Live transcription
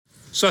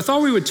So I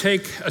thought we would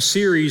take a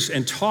series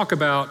and talk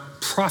about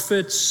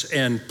prophets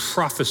and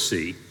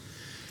prophecy.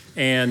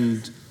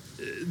 And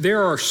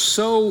there are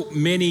so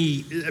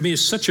many,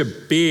 it's such a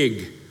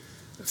big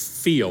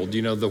field.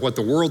 You know, what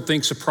the world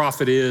thinks a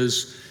prophet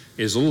is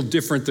a little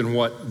different than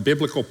what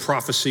biblical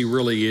prophecy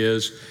really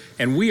is.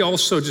 And we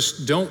also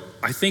just don't,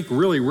 I think,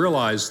 really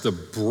realize the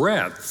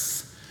breadth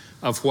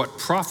of what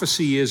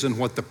prophecy is and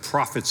what the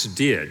prophets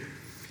did.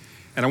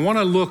 And I want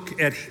to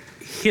look at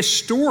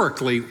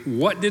historically,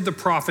 what did the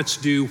prophets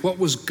do? What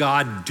was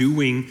God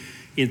doing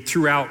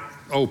throughout,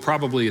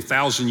 probably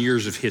 1,000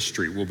 years of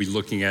history we'll be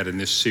looking at in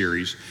this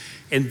series.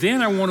 And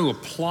then I want to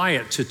apply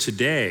it to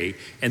today,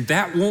 and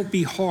that won't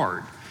be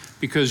hard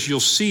because you'll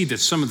see that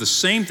some of the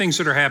same things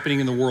that are happening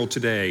in the world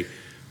today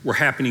were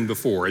happening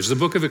before. As the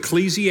book of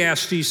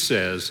Ecclesiastes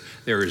says,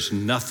 there is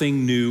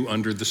nothing new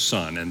under the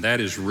sun, and that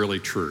is really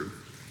true.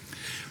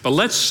 But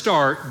let's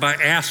start by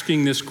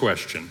asking this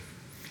question.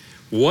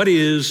 What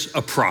is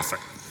a prophet?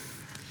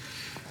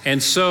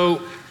 And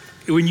so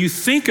when you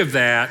think of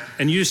that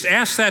and you just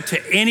ask that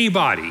to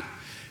anybody,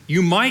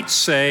 you might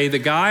say the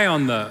guy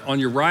on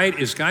your right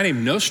is a guy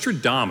named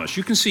Nostradamus.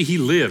 You can see he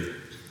lived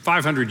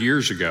 500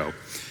 years ago.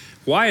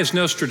 Why is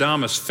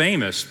Nostradamus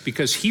famous?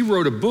 Because he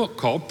wrote a book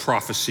called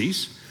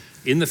Prophecies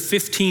in the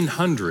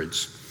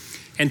 1500s.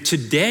 And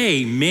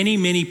today, many,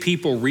 many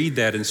people read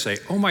that and say,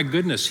 oh my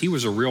goodness, he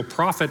was a real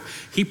prophet.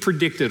 He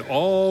predicted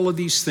all of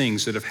these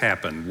things that have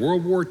happened,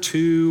 World War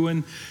II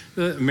and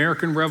the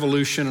American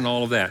Revolution and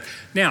all of that.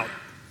 Now,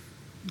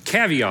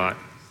 caveat,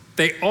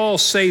 they all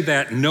say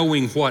that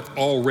knowing what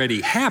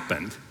already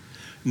happened.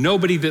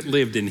 Nobody that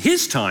lived in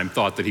his time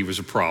thought that he was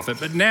a prophet,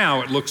 but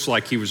now it looks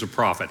like he was a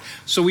prophet.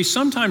 So we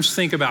sometimes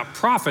think about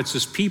prophets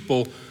as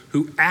people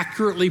who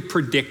accurately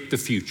predict the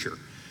future.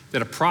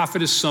 That a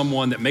prophet is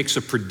someone that makes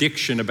a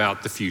prediction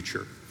about the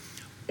future.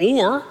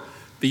 Or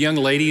the young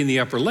lady in the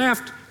upper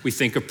left, we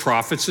think of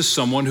prophets as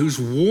someone who's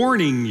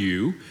warning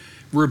you,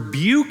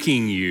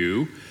 rebuking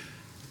you,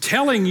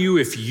 telling you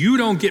if you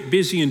don't get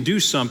busy and do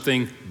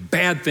something,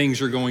 bad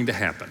things are going to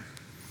happen.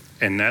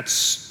 And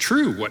that's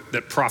true,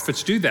 that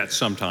prophets do that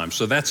sometimes.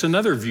 So that's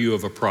another view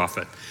of a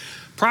prophet.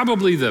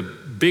 Probably the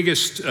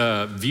biggest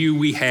view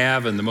we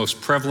have and the most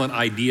prevalent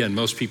idea in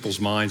most people's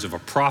minds of a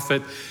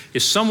prophet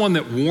is someone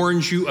that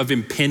warns you of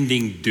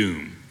impending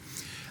doom.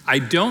 I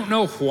don't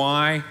know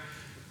why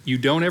you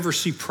don't ever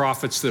see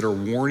prophets that are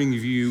warning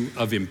you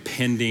of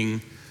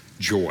impending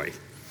joy.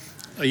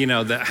 You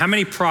know, how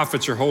many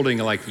prophets are holding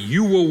like,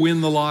 you will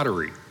win the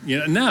lottery?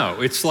 No,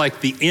 it's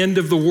like the end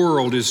of the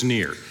world is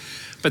near.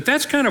 But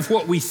that's kind of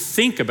what we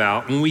think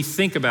about when we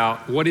think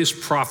about what is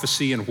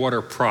prophecy and what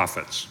are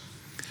prophets.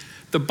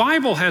 The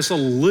Bible has a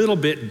little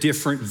bit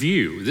different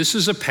view. This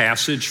is a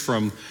passage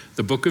from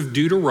the book of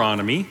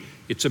Deuteronomy.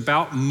 It's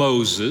about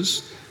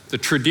Moses. The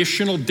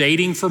traditional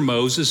dating for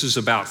Moses is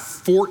about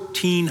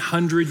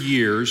 1,400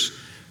 years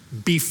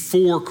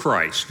before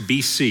Christ,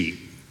 BC.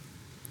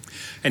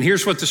 And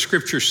here's what the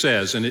scripture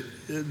says, and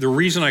the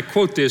reason I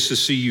quote this is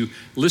so you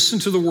listen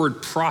to the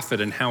word prophet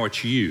and how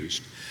it's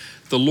used.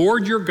 The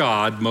Lord your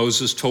God,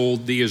 Moses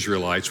told the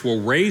Israelites,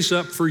 will raise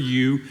up for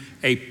you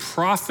a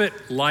prophet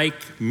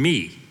like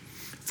me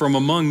from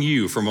among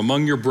you, from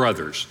among your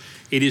brothers.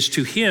 It is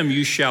to him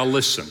you shall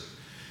listen.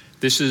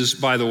 This is,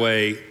 by the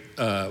way,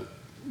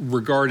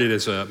 regarded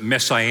as a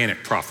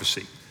messianic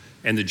prophecy.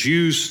 And the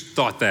Jews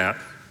thought that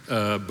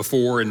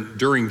before and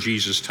during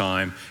Jesus'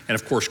 time. And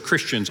of course,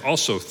 Christians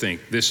also think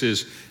this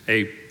is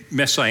a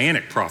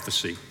messianic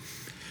prophecy.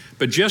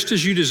 But just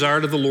as you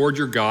desired of the Lord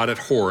your God at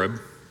Horeb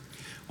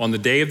on the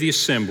day of the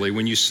assembly,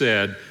 when you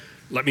said,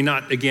 let me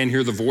not again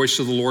hear the voice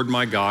of the Lord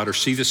my God or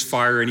see this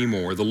fire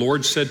anymore. The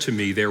Lord said to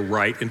me, they're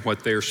right in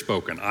what they are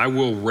spoken. I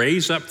will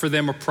raise up for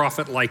them a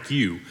prophet like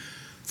you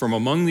from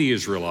among the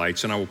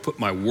Israelites, and I will put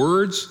my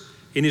words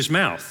in his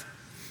mouth,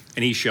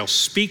 and he shall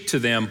speak to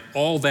them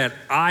all that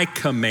I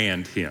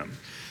command him.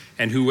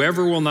 And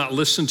whoever will not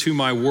listen to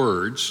my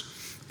words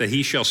that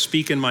he shall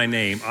speak in my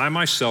name, I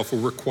myself will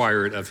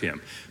require it of him.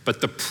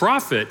 But the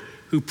prophet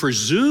who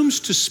presumes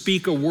to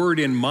speak a word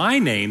in my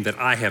name that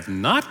I have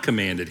not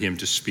commanded him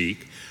to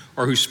speak,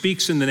 or who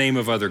speaks in the name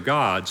of other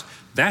gods,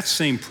 that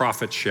same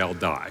prophet shall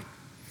die.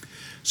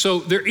 So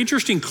there are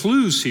interesting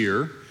clues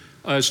here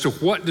as to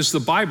what does the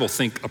Bible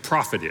think a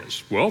prophet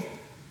is? Well,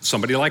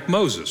 somebody like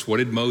Moses. What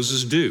did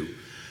Moses do?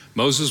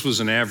 Moses was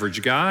an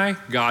average guy.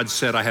 God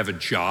said, I have a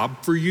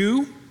job for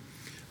you.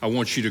 I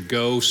want you to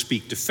go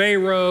speak to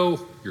Pharaoh.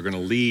 You're going to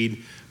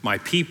lead my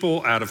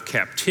people out of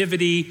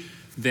captivity.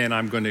 Then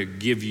I'm going to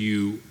give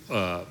you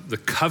the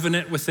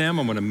covenant with them.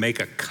 I'm going to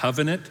make a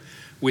covenant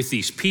with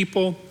these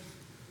people.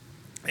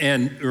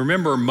 And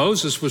remember,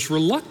 Moses was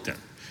reluctant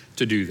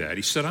to do that.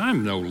 He said,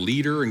 I'm no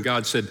leader. And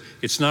God said,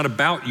 it's not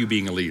about you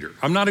being a leader.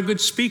 I'm not a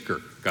good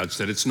speaker. God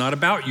said, it's not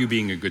about you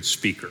being a good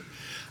speaker.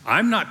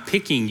 I'm not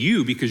picking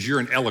you because you're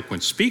an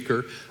eloquent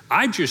speaker.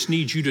 I just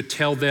need you to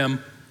tell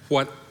them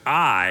what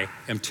I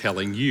am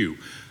telling you.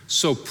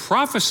 So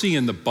prophecy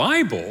in the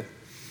Bible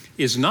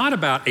is not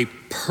about a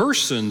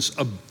person's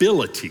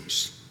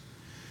abilities.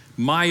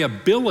 my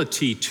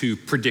ability to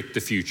predict the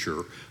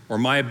future or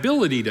my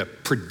ability to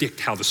predict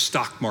how the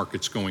stock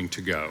market's going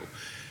to go.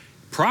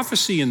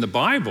 Prophecy in the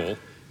Bible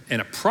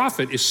and a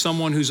prophet is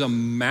someone who's a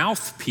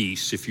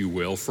mouthpiece, if you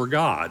will, for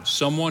God,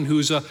 someone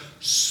who's a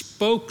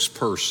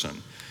spokesperson.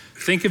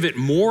 Think of it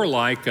more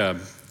like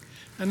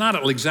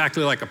not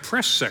exactly like a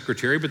press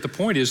secretary, but the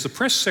point is the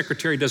press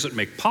secretary doesn't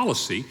make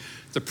policy.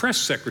 The press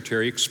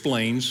secretary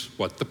explains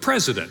what the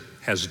president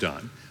has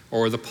done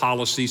or the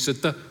policies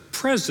that the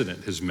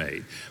president has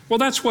made. Well,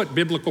 that's what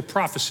biblical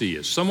prophecy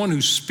is, someone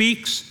who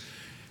speaks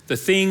the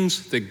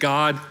things that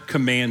God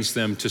commands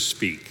them to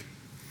speak.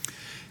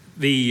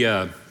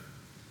 The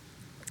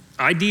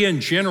idea in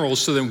general,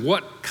 so then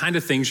what kind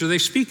of things are they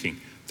speaking?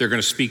 They're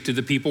going to speak to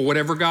the people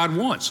whatever God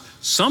wants.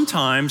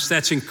 Sometimes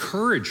that's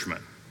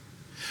encouragement.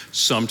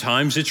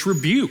 Sometimes it's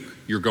rebuke.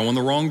 You're going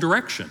the wrong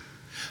direction.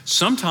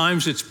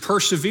 Sometimes it's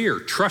persevere.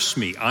 Trust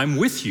me, I'm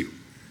with you.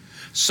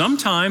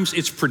 Sometimes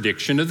it's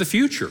prediction of the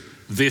future.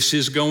 This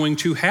is going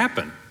to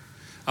happen.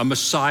 A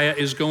Messiah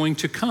is going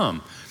to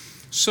come.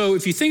 So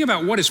if you think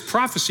about what is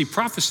prophecy,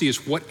 prophecy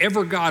is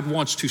whatever God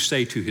wants to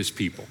say to his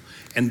people.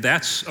 And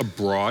that's a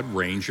broad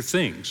range of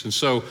things. And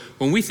so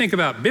when we think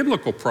about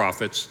biblical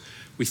prophets,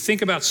 we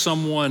think about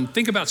someone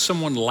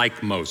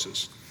like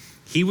Moses.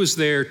 He was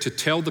there to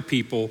tell the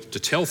people, to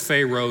tell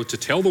Pharaoh, to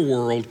tell the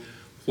world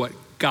what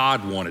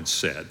God wanted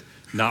said,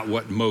 not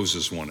what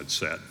Moses wanted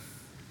said.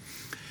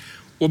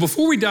 Well,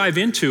 before we dive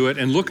into it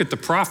and look at the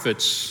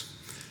prophets,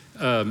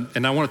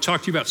 and I want to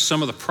talk to you about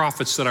some of the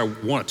prophets that I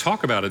want to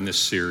talk about in this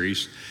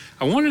series,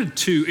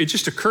 it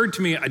just occurred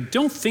to me, I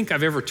don't think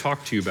I've ever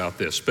talked to you about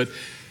this, but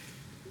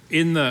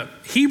in the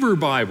Hebrew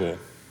Bible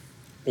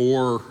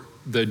or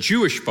the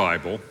Jewish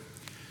Bible,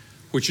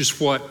 which is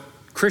what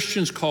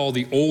Christians call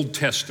the Old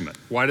Testament.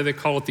 Why do they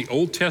call it the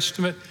Old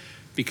Testament?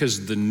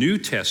 Because the New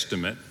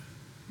Testament,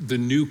 the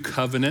New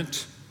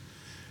Covenant,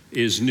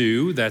 is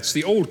new. That's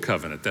the Old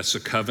Covenant. That's the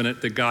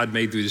covenant that God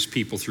made with his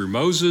people through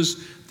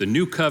Moses. The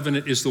New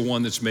Covenant is the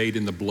one that's made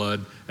in the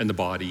blood and the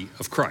body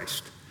of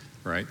Christ,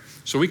 right?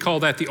 So we call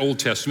that the Old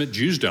Testament.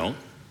 Jews don't.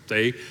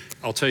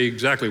 I'll tell you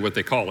exactly what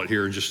they call it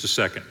here in just a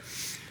second.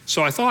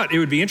 So I thought it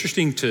would be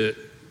interesting to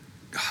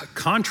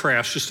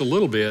contrast just a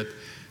little bit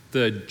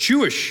the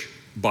Jewish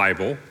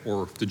Bible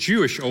or the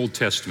Jewish Old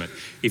Testament.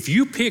 If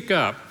you pick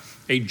up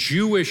a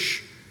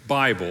Jewish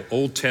Bible,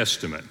 Old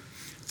Testament,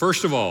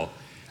 first of all,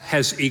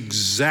 has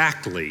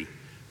exactly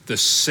the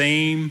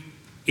same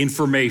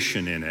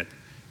information in it,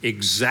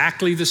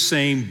 exactly the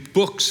same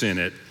books in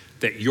it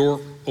that your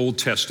Old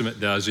Testament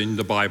does in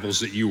the Bibles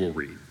that you will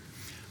read.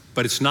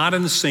 But it's not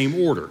in the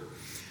same order.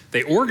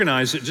 They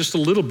organize it just a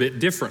little bit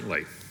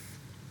differently.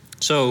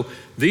 So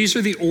these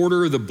are the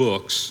order of the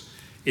books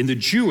in the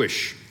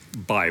Jewish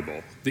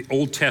Bible, the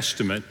Old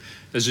Testament,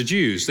 as the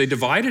Jews. They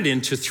divide it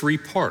into three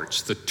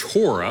parts. The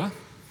Torah,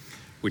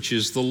 which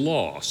is the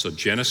law. So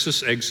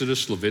Genesis,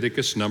 Exodus,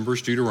 Leviticus,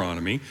 Numbers,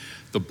 Deuteronomy.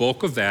 The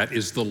bulk of that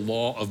is the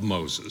law of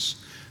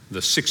Moses,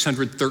 the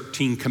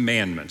 613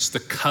 commandments, the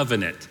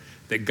covenant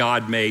that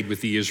God made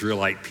with the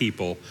Israelite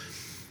people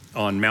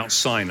on Mount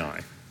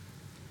Sinai.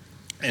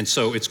 And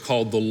so it's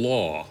called the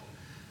law.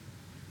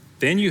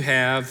 Then you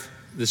have,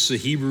 this is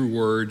a Hebrew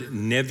word,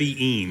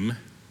 Nevi'im,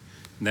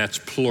 and that's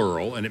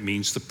plural, and it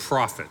means the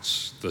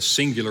prophets. The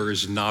singular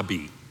is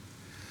Nabi,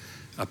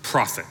 a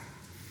prophet.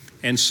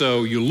 And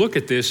so you look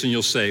at this and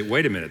you'll say,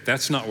 wait a minute,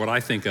 that's not what I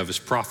think of as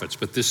prophets,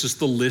 but this is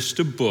the list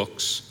of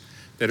books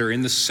that are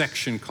in the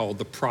section called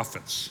the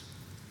prophets.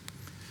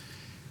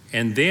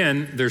 And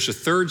then there's a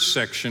third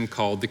section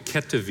called the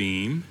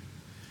Ketuvim,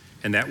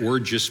 and that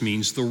word just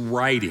means the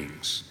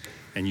writings.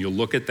 And you'll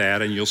look at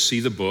that and you'll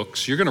see the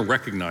books. You're going to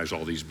recognize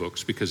all these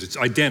books because it's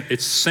the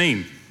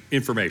same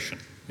information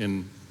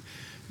in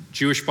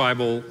Jewish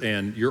Bible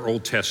and your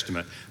Old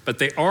Testament, but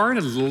they are in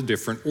a little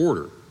different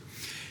order.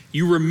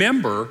 You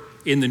remember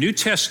in the New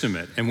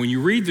Testament, and when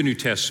you read the New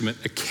Testament,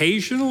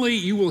 occasionally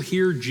you will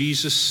hear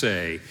Jesus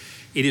say,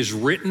 it is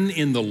written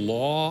in the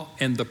law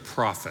and the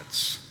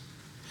prophets.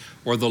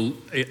 Or the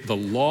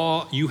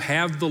law, you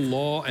have the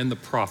law and the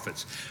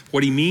prophets.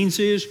 What he means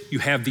is you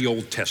have the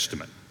Old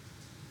Testament.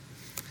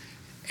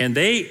 And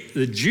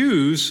the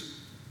Jews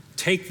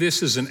take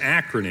this as an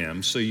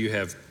acronym. So you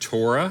have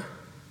Torah,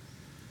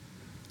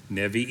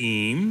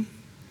 Nevi'im,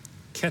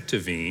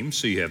 Ketuvim.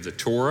 So you have the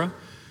Torah,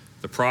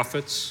 the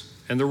prophets,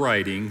 and the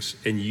writings.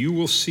 And you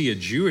will see a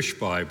Jewish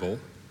Bible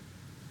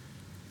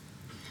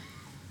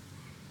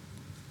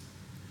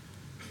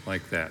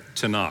like that,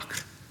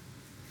 Tanakh.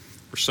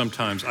 Or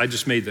sometimes, I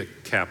just made the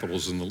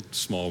capitals and the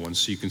small ones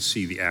so you can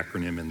see the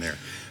acronym in there.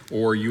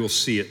 Or you will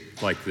see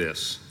it like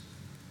this.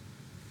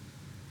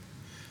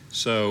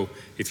 So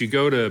if you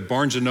go to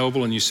Barnes &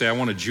 Noble and you say, I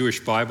want a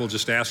Jewish Bible,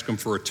 just ask them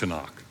for a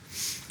Tanakh.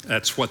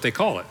 That's what they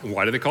call it. And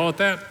why do they call it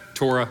that?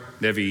 Torah,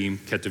 Nevi'im,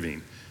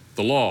 Ketuvim.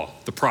 The law,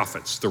 the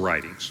prophets, the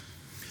writings.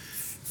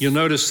 You'll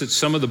notice that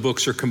some of the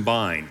books are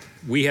combined.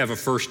 We have a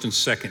 1st and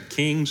 2nd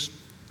Kings.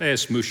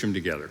 Let's smoosh them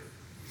together.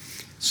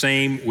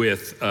 Same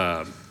with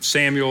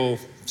Samuel,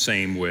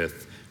 same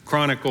with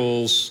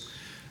Chronicles,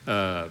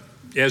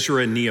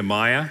 Ezra and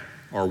Nehemiah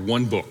are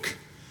one book.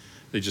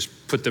 They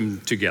just put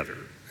them together,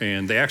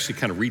 and they actually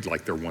kind of read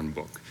like they're one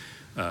book.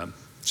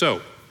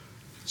 So,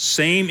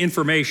 same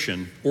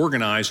information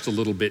organized a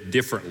little bit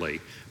differently,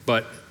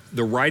 but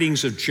the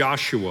writings of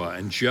Joshua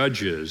and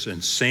Judges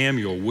and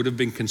Samuel would have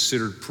been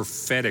considered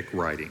prophetic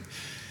writing.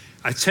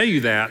 I tell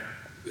you that,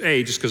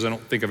 A, just because I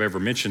don't think I've ever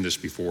mentioned this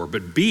before,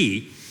 but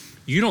B,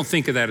 you don't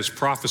think of that as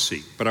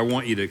prophecy, but I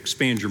want you to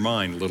expand your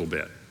mind a little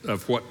bit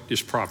of what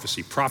is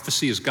prophecy.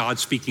 Prophecy is God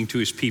speaking to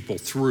his people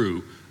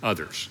through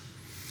others.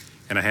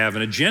 And I have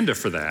an agenda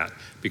for that,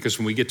 because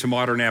when we get to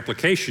modern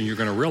application, you're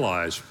going to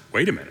realize,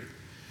 wait a minute,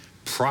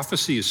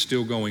 prophecy is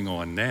still going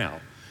on now.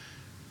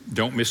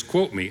 Don't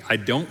misquote me. I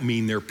don't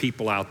mean there are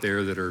people out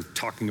there that are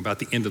talking about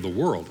the end of the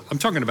world. I'm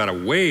talking about a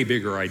way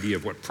bigger idea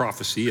of what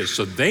prophecy is.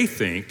 So they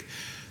think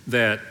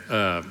that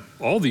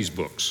all these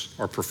books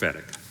are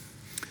prophetic.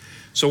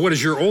 So what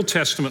does your Old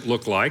Testament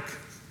look like?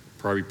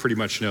 Probably pretty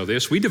much know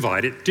this. We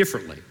divide it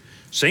differently.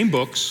 Same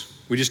books,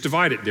 we just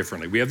divide it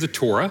differently. We have the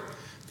Torah,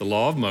 the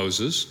law of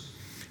Moses,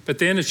 but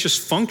then it's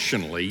just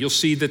functionally, you'll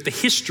see that the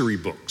history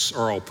books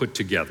are all put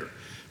together.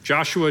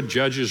 Joshua,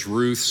 Judges,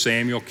 Ruth,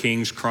 Samuel,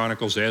 Kings,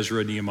 Chronicles,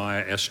 Ezra,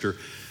 Nehemiah, Esther,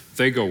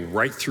 they go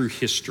right through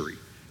history,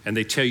 and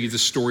they tell you the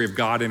story of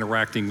God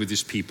interacting with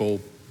his people.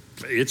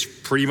 It's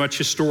pretty much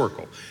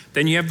historical.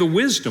 Then you have the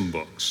wisdom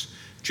books,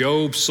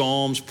 Job,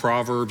 Psalms,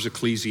 Proverbs,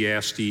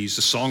 Ecclesiastes,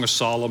 the Song of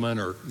Solomon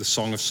or the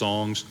Song of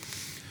Songs.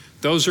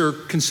 Those are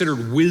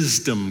considered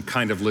wisdom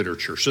kind of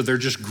literature, so they're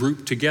just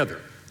grouped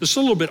together. This is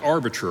a little bit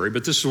arbitrary,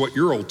 but this is what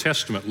your Old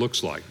Testament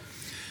looks like.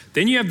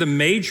 Then you have the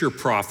major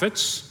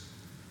prophets.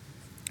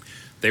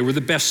 They were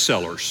the best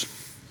sellers.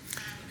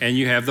 And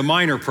you have the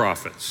minor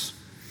prophets.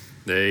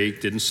 They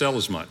didn't sell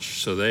as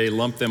much, so they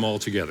lumped them all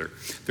together.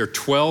 There are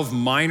 12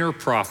 minor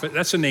prophets.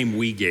 That's a name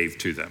we gave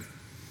to them.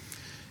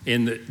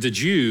 In the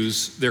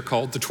Jews, they're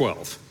called the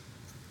 12.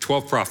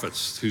 12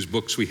 prophets whose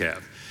books we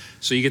have.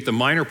 So you get the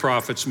minor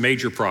prophets,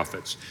 major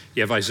prophets.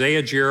 You have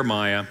Isaiah,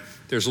 Jeremiah.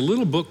 There's a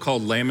little book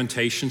called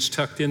Lamentations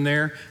tucked in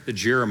there that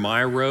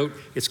Jeremiah wrote.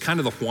 It's kind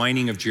of the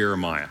whining of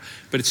Jeremiah,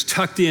 but it's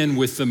tucked in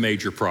with the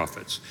major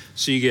prophets.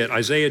 So you get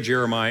Isaiah,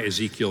 Jeremiah,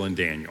 Ezekiel, and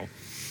Daniel.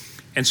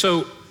 And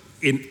so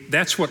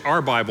that's what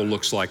our Bible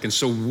looks like. And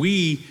so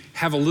we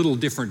have a little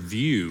different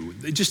view.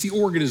 Just the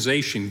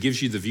organization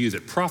gives you the view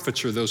that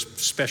prophets are those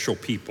special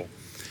people.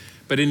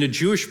 But in the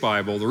Jewish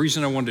Bible, the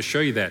reason I wanted to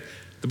show you that,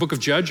 the book of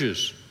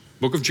Judges,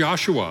 book of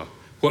Joshua,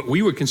 what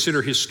we would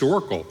consider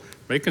historical,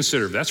 they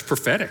consider that's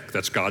prophetic.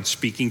 That's God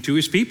speaking to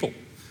his people,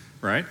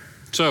 right?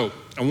 So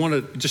I want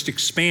to just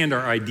expand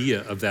our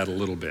idea of that a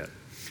little bit.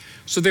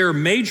 So there are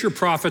major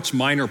prophets,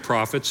 minor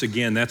prophets.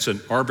 Again, that's an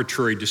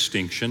arbitrary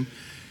distinction.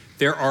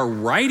 There are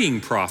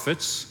writing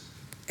prophets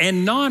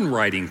and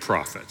non-writing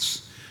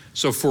prophets.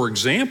 So for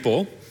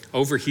example,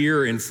 over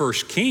here in 1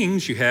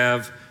 Kings, you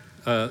have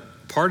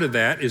part of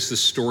that is the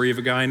story of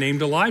a guy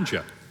named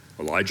Elijah.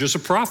 Elijah's a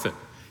prophet.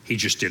 He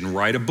just didn't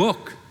write a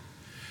book.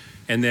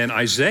 And then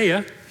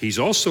Isaiah, he's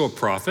also a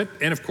prophet,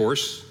 and of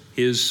course,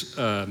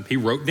 he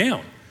wrote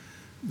down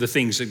the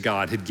things that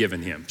God had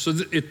given him. So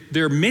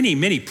there are many,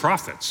 many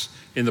prophets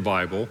in the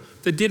Bible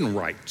that didn't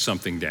write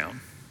something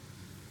down.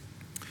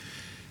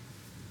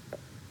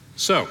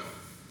 So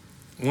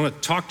I want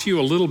to talk to you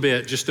a little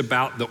bit just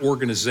about the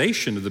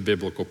organization of the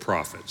biblical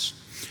prophets.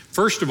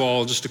 First of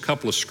all, just a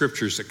couple of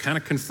scriptures that kind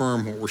of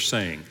confirm what we're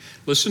saying.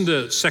 Listen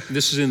to,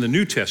 this is in the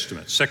New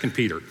Testament, 2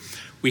 Peter.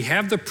 We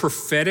have the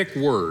prophetic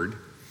word,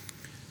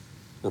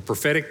 or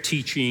prophetic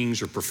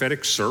teachings or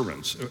prophetic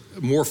sermons,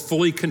 more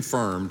fully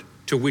confirmed,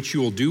 to which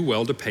you will do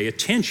well to pay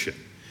attention.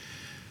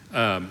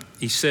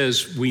 He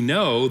says, we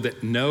know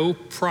that no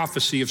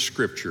prophecy of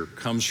Scripture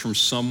comes from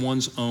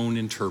someone's own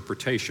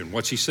interpretation.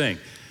 What's he saying?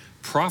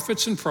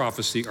 Prophets and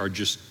prophecy are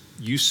just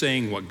you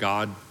saying what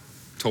God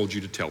told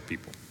you to tell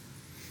people,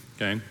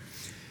 okay?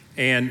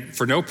 And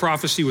for no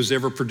prophecy was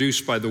ever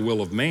produced by the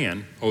will of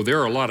man. Oh,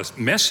 there are a lot of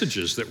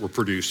messages that were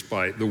produced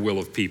by the will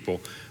of people,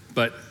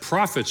 but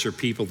prophets are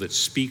people that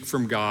speak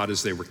from God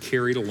as they were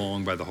carried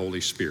along by the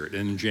Holy Spirit.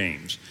 And in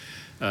James,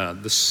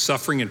 the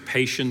suffering and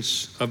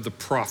patience of the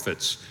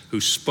prophets who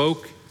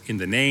spoke in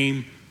the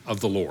name of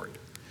the Lord.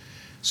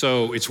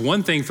 So it's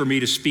one thing for me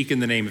to speak in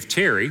the name of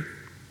Terry,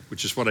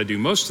 which is what I do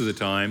most of the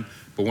time,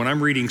 but when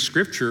I'm reading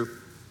scripture,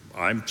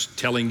 I'm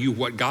telling you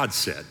what God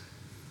said.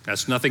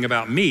 That's nothing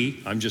about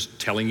me, I'm just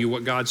telling you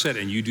what God said,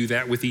 and you do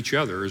that with each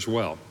other as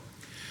well.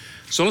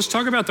 So let's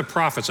talk about the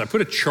prophets. I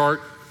put a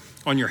chart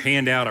on your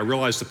handout. I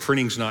realize the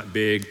printing's not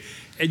big,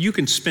 and you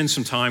can spend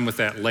some time with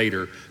that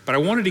later, but I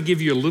wanted to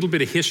give you a little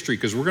bit of history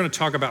because we're going to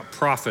talk about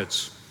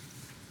prophets.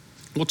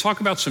 We'll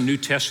talk about some New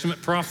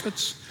Testament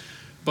prophets,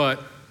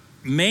 but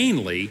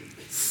mainly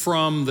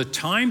from the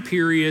time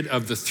period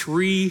of the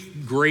three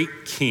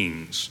great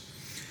kings.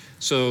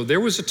 So there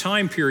was a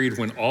time period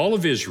when all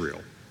of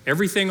Israel,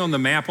 everything on the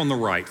map on the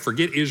right,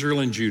 forget Israel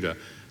and Judah,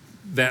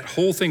 that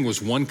whole thing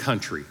was one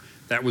country.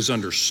 That was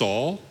under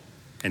Saul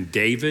and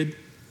David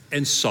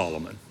and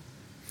Solomon.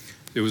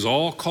 It was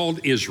all called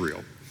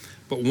Israel.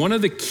 But one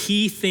of the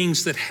key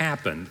things that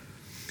happened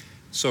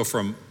So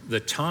from the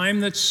time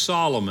that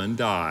Solomon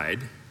died,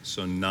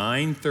 so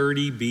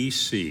 930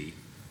 BC,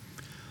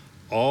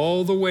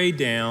 all the way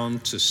down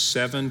to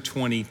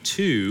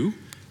 722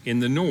 in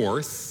the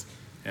north,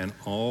 and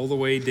all the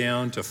way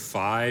down to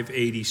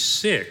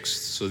 586.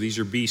 So these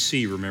are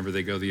BC, remember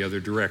they go the other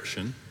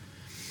direction.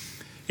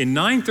 In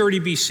 930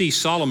 BC,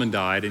 Solomon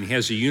died and he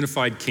has a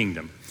unified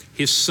kingdom.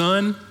 His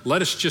son,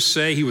 let us just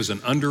say he was an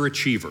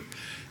underachiever.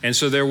 And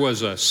so there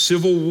was a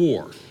civil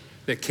war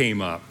that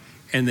came up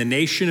and the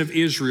nation of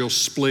Israel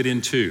split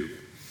in two.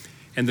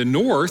 And the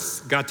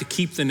north got to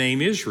keep the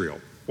name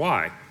Israel.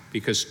 Why?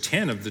 Because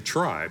 10 of the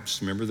tribes,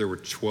 remember there were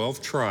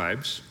 12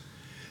 tribes,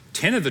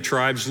 10 of the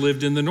tribes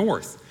lived in the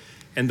north.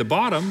 And the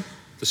bottom,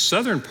 the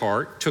southern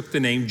part, took the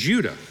name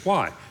Judah.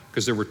 Why?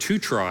 Because there were 2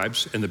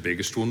 tribes, and the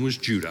biggest one was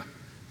Judah,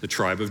 the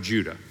tribe of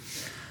Judah.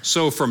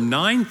 So from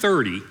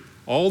 930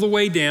 all the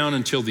way down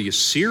until the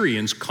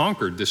Assyrians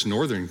conquered this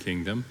northern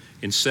kingdom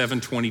in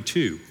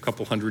 722, a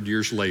couple hundred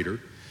years later,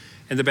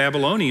 and the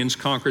Babylonians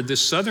conquered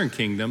this southern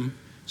kingdom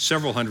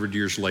several hundred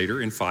years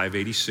later in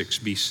 586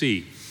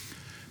 BC.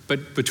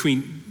 But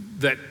between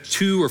that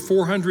 200 or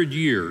 400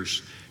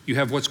 years, you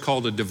have what's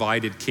called a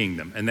divided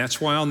kingdom. And that's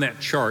why on that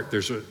chart,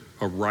 there's a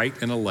right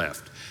and a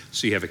left.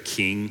 So you have a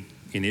king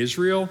in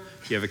Israel,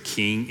 you have a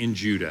king in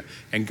Judah.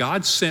 And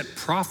God sent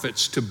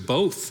prophets to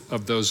both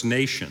of those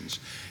nations.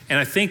 And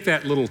I think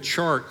that little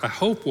chart, I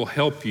hope, will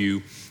help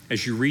you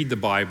as you read the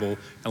Bible.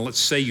 And let's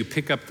say you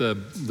pick up the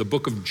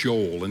book of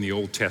Joel in the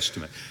Old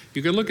Testament.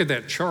 You can look at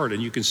that chart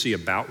and you can see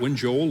about when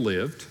Joel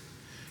lived.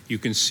 You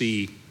can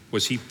see,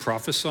 was he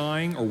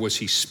prophesying or was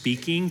he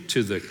speaking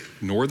to the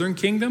northern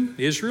kingdom,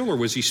 Israel, or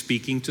was he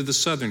speaking to the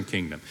southern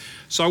kingdom?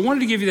 So I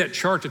wanted to give you that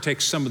chart to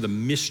take some of the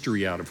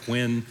mystery out of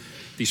when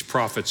these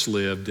prophets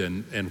lived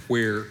and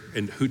where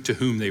and who to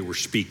whom they were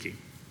speaking.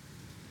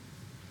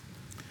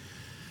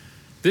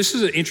 This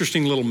is an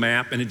interesting little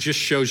map, and it just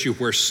shows you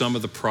where some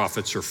of the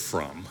prophets are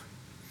from.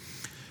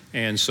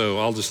 And so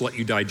I'll just let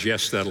you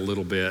digest that a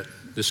little bit.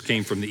 This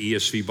came from the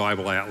ESV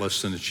Bible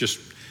Atlas, and it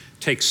just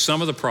takes some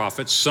of the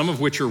prophets, some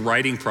of which are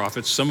writing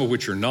prophets, some of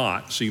which are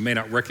not. So you may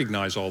not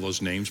recognize all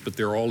those names, but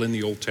they're all in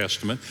the Old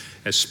Testament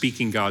as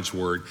speaking God's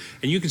word.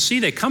 And you can see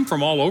they come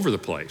from all over the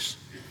place.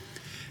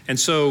 And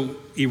so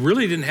he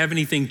really didn't have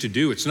anything to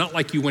do. It's not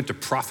like you went to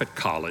prophet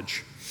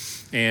college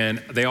and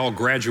they all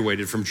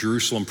graduated from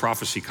Jerusalem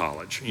Prophecy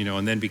College,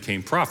 and then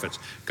became prophets.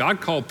 God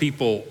called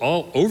people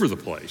all over the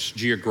place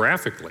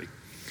geographically.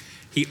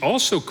 He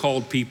also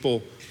called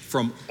people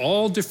from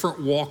all different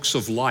walks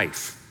of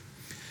life.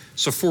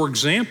 So for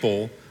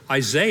example,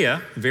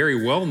 Isaiah,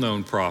 very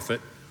well-known prophet,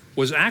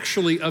 was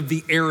actually of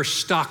the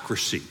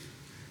aristocracy.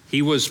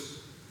 He was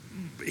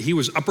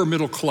upper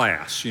middle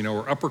class,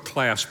 or upper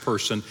class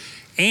person,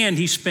 and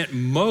he spent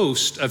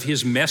most of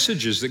his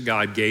messages that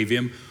God gave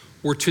him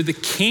were to the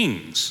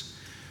kings,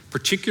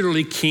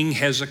 particularly King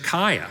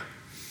Hezekiah.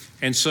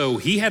 And so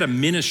he had a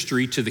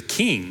ministry to the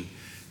king,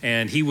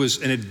 and he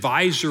was an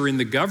advisor in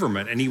the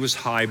government, and he was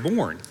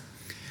highborn.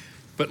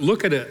 But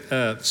look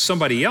at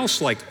somebody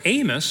else like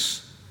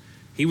Amos.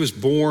 He was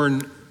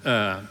born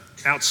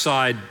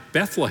outside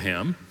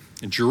Bethlehem,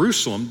 in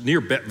Jerusalem,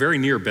 very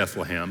near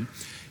Bethlehem.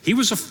 He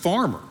was a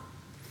farmer.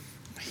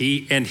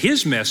 And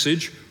his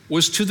message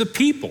was to the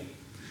people.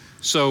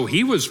 So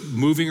he was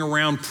moving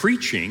around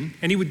preaching,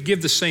 and he would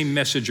give the same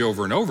message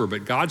over and over,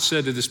 but God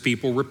said to this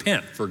people,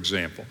 repent, for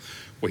example.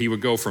 Well, he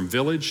would go from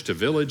village to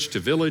village to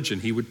village,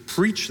 and he would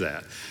preach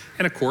that.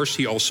 And of course,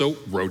 he also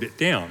wrote it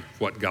down,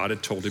 what God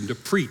had told him to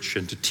preach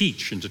and to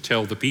teach and to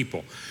tell the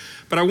people.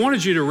 But I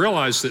wanted you to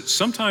realize that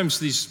sometimes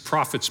these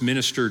prophets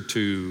ministered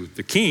to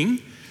the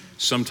king,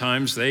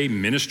 sometimes they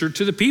ministered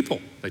to the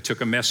people. They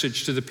took a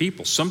message to the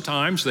people.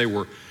 Sometimes they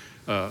were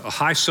a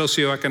high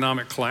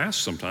socioeconomic class,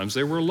 sometimes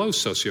they were a low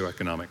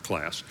socioeconomic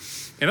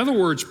class. In other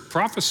words,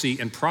 prophecy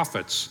and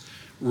prophets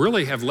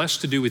really have less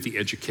to do with the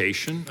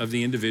education of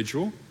the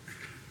individual,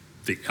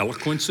 the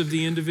eloquence of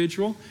the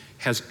individual,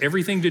 has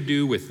everything to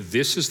do with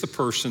this is the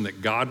person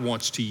that God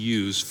wants to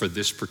use for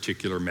this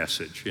particular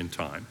message in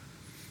time,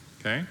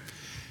 okay?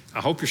 I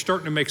hope you're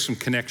starting to make some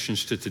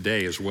connections to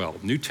today as well.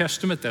 New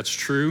Testament, that's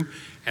true,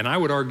 and I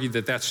would argue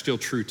that that's still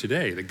true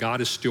today, that God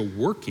is still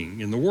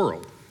working in the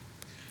world.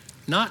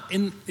 Not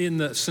in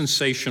the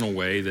sensational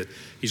way that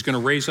he's going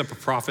to raise up a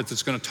prophet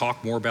that's going to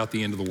talk more about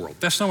the end of the world.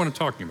 That's not what I'm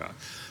talking about.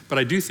 But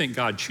I do think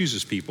God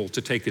chooses people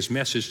to take his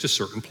message to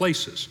certain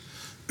places.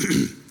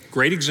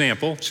 Great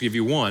example, to give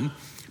you one,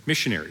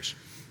 missionaries.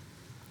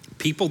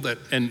 People that,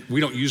 and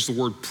we don't use the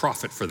word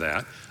prophet for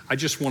that, I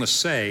just want to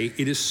say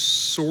it is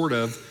sort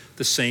of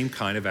the same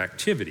kind of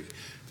activity.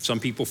 Some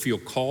people feel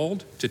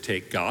called to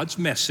take God's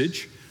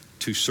message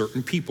to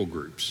certain people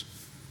groups.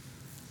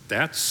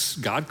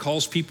 God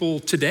calls people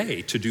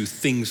today to do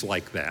things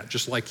like that,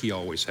 just like he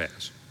always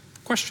has.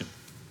 Question?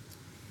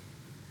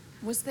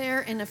 Was there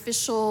an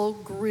official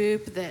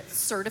group that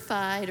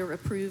certified or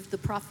approved the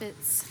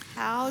prophets?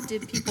 How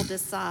did people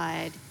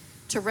decide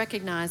to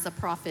recognize a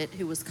prophet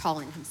who was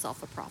calling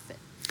himself a prophet?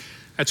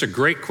 That's a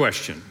great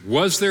question.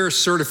 Was there a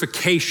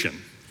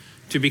certification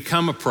to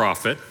become a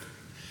prophet?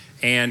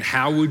 And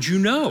how would you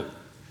know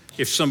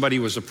if somebody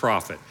was a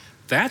prophet?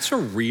 That's a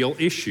real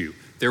issue.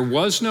 There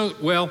was no,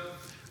 well,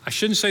 I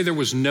shouldn't say there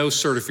was no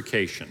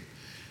certification.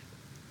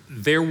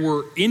 There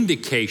were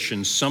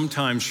indications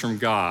sometimes from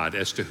God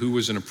as to who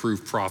was an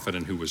approved prophet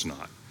and who was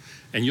not.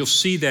 And you'll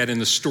see that in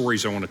the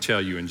stories I want to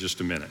tell you in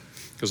just a minute,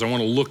 because I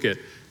want to look at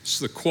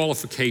the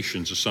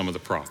qualifications of some of the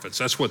prophets.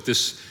 That's what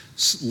this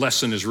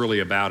lesson is really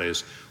about,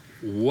 is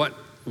what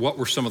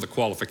were some of the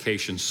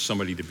qualifications for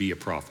somebody to be a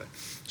prophet.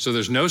 So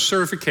there's no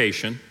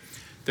certification.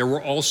 There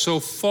were also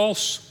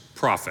false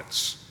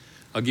prophets.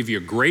 I'll give you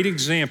a great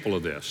example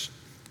of this.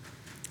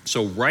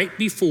 So right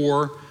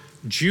before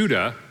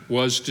Judah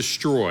was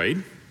destroyed,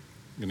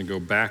 I'm going to go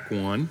back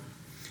one.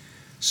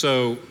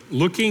 So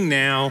looking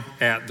now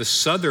at the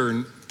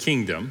southern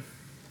kingdom,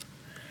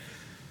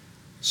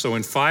 so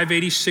in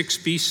 586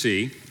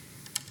 BC,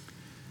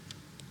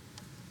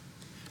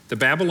 the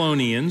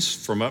Babylonians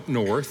from up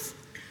north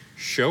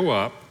show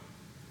up,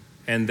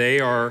 and they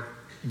are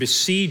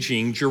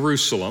besieging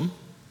Jerusalem,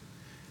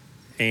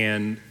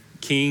 and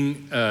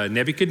King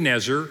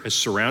Nebuchadnezzar has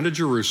surrounded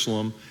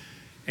Jerusalem,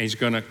 and he's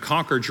going to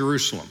conquer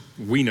Jerusalem.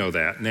 We know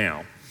that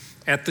now.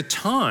 At the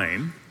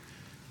time,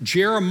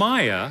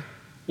 Jeremiah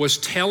was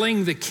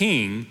telling the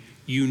king,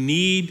 you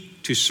need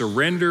to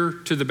surrender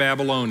to the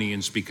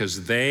Babylonians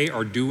because they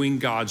are doing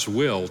God's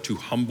will to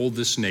humble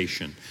this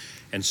nation.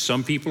 And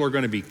some people are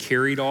going to be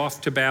carried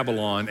off to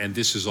Babylon, and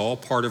this is all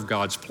part of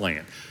God's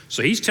plan.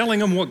 So he's telling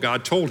them what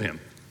God told him.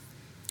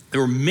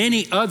 There were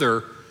many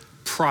other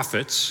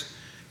prophets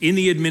in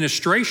the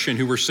administration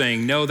who were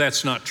saying, no,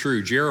 that's not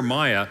true.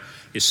 Jeremiah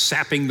is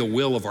sapping the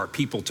will of our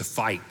people to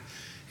fight.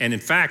 And in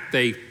fact,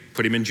 they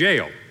put him in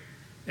jail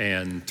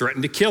and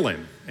threatened to kill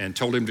him and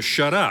told him to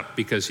shut up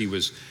because he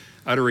was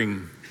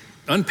uttering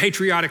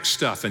unpatriotic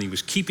stuff and he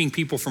was keeping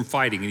people from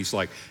fighting. And he's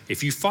like,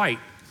 if you fight,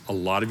 a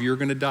lot of you are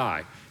going to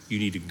die. You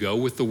need to go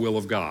with the will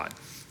of God.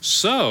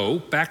 So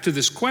back to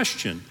this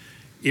question,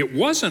 it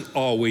wasn't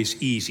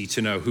always easy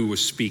to know who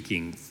was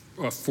speaking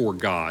for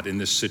God in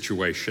this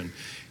situation.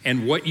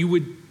 And what you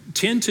would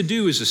tend to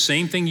do is the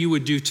same thing you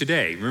would do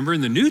today. Remember,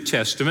 in the New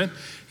Testament,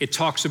 it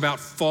talks about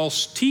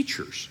false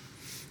teachers.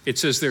 It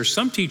says there's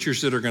some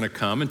teachers that are going to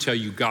come and tell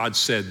you God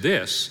said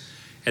this,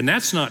 and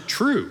that's not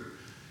true.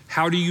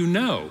 How do you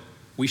know?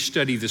 We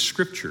study the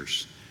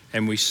scriptures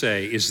and we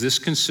say, is this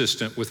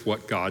consistent with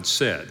what God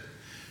said?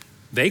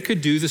 They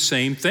could do the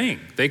same thing.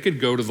 They could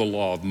go to the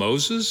law of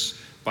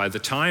Moses. By the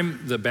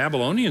time the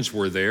Babylonians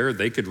were there,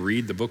 they could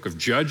read the book of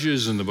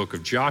Judges and the book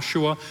of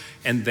Joshua,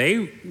 and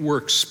they were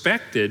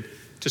expected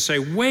to say,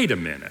 wait a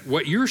minute,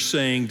 what you're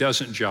saying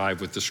doesn't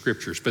jive with the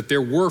scriptures. But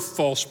there were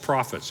false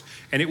prophets,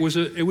 and it was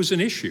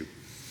an issue.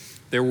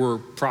 There were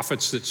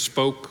prophets that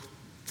spoke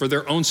for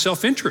their own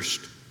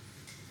self-interest,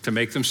 to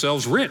make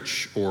themselves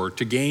rich or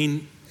to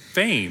gain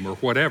fame or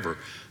whatever.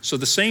 So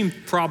the same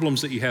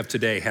problems that you have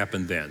today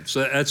happened then.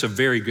 So that's a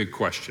very good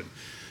question.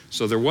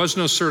 So there was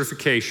no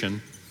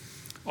certification,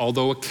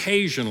 although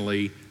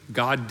occasionally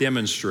God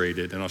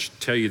demonstrated, and I'll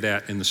tell you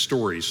that in the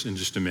stories in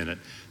just a minute,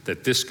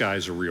 that this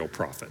guy's a real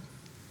prophet.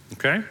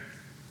 Okay?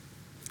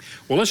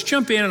 Well, let's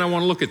jump in, and I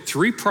want to look at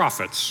three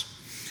prophets.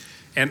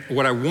 And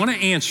what I want to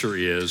answer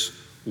is,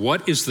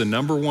 what is the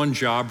number one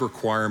job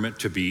requirement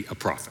to be a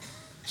prophet?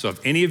 So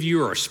if any of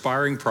you are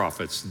aspiring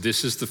prophets,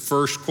 this is the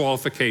first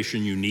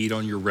qualification you need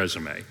on your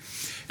resume. And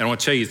I want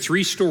to tell you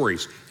three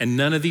stories, and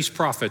none of these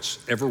prophets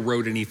ever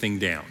wrote anything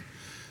down.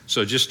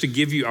 So just to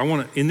give you,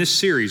 in this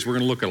series, we're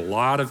going to look at a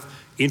lot of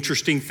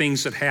interesting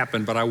things that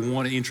happened, but I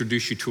want to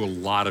introduce you to a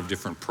lot of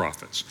different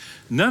prophets.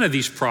 None of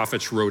these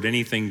prophets wrote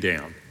anything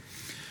down.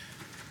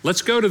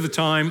 Let's go to the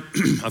time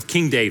of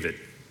King David.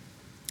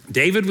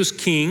 David was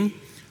king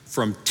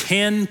from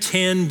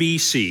 1010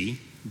 BC,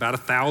 about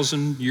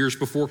 1,000 years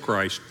before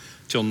Christ,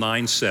 till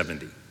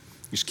 970. He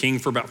was king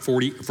for about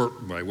 40,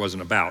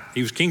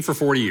 he was king for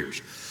 40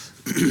 years.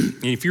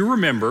 And if you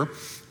remember,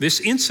 this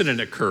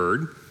incident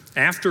occurred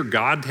after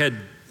God had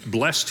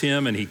blessed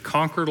him and he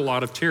conquered a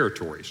lot of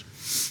territories.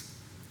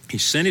 He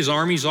sent his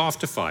armies off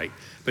to fight,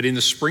 but in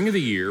the spring of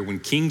the year, when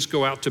kings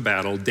go out to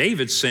battle,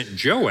 David sent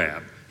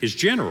Joab, his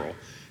general,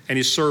 and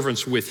his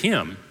servants with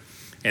him,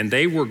 and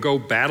they were go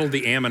battle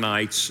the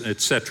Ammonites,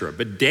 etc.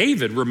 But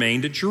David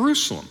remained at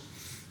Jerusalem.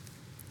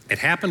 It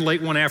happened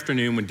late one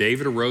afternoon when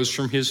David arose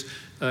from his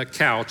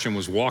couch and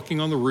was walking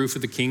on the roof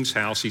of the king's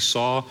house. He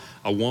saw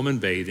a woman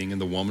bathing,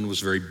 and the woman was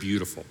very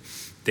beautiful.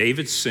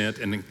 David sent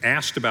and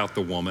asked about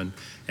the woman,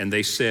 and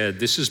they said,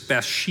 this is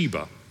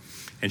Bathsheba,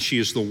 and she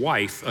is the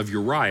wife of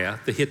Uriah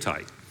the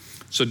Hittite.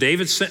 So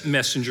David sent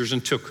messengers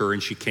and took her,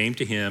 and she came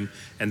to him,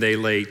 and they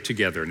lay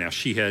together. Now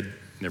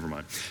never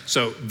mind.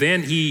 So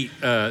then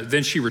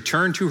she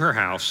returned to her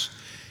house,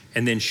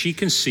 and then she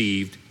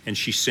conceived, and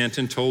she sent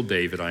and told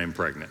David, I am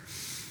pregnant.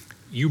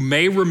 You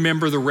may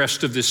remember the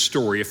rest of this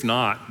story. If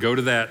not, go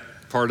to that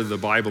part of the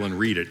Bible and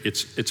read it.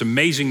 It's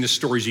amazing this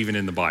story's even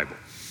in the Bible.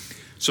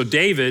 So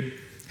David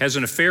has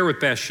an affair with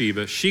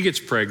Bathsheba. She gets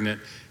pregnant.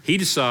 He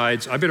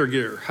decides, I better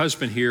get her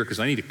husband here because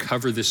I need to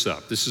cover this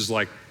up. This is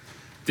like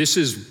This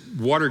is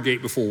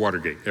Watergate before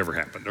Watergate ever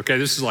happened, okay?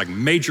 This is like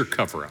major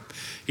cover-up.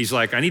 He's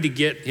like, I need to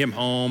get him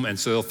home, and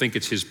so they'll think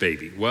it's his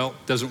baby. Well,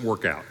 it doesn't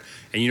work out.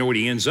 And you know what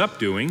he ends up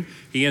doing?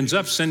 He ends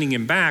up sending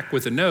him back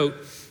with a note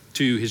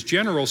to his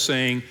general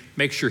saying,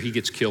 make sure he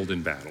gets killed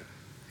in battle.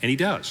 And he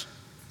does.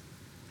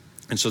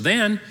 And so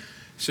then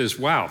he says,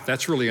 wow,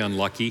 that's really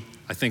unlucky.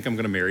 I think I'm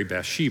going to marry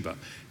Bathsheba.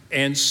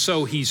 And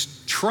so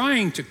he's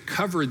trying to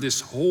cover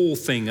this whole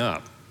thing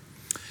up.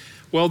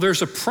 Well,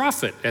 there's a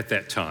prophet at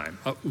that time,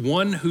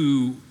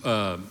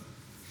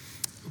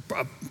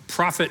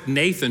 Prophet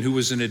Nathan, who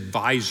was an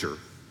advisor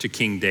to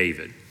King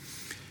David.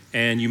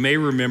 And you may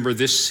remember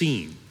this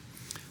scene.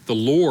 The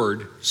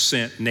Lord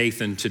sent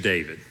Nathan to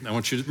David. I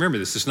want you to remember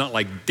this. It's not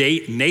like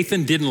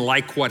Nathan didn't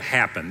like what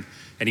happened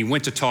and he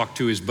went to talk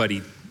to his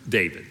buddy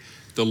David.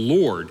 The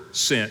Lord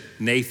sent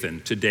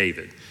Nathan to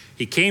David.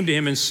 He came to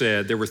him and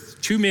said, there were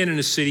 2 men in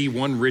a city,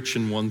 one rich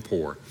and one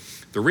poor.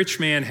 The rich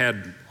man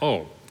had,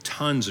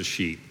 tons of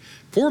sheep.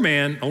 Poor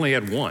man only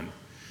had one.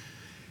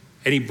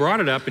 And he brought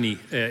it up, and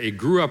it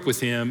grew up with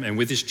him and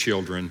with his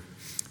children,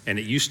 and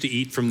it used to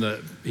eat from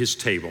his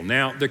table.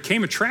 Now, there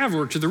came a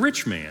traveler to the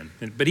rich man,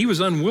 but he was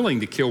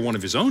unwilling to kill one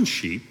of his own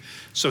sheep,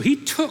 so he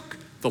took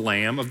the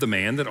lamb of the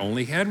man that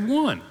only had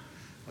one.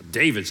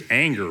 David's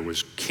anger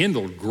was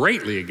kindled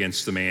greatly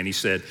against the man. He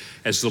said,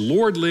 as the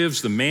Lord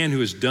lives, the man who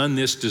has done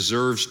this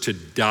deserves to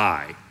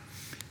die.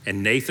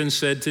 And Nathan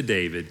said to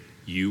David,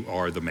 you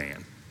are the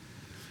man.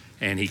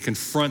 And he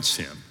confronts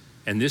him.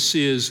 And this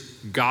is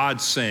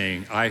God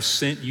saying, I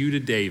sent you to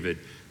David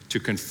to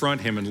confront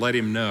him and let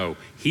him know.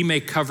 He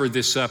may cover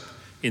this up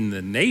in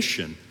the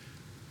nation,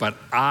 but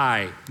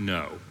I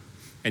know.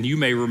 And you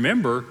may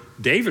remember,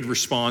 David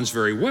responds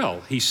very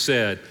well. He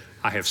said,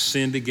 I have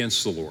sinned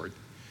against the Lord.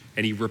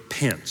 And he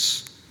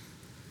repents.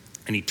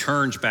 And he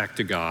turns back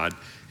to God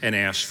and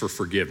asks for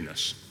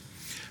forgiveness.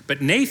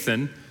 But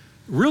Nathan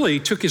really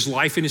took his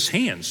life in his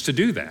hands to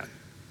do that.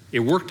 It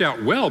worked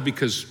out well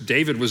because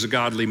David was a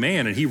godly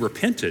man and he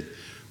repented.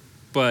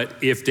 But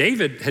if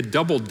David had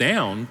doubled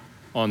down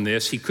on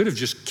this, he could have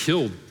just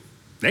killed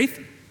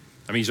Nathan.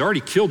 I mean, he's already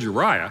killed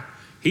Uriah.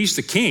 He's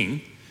the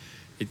king.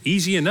 It's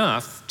easy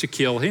enough to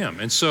kill him.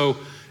 And so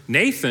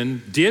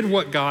Nathan did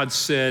what God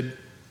said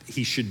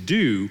he should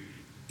do,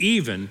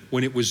 even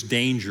when it was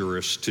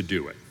dangerous to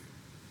do it.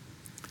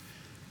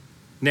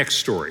 Next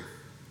story.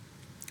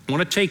 I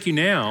want to take you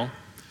now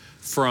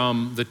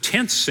from the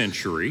 10th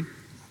century,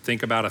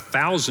 think about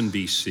 1000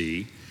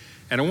 BC,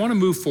 and I want to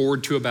move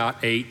forward to about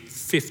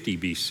 850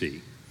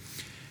 BC.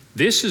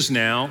 This is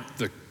now,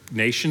 the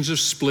nations have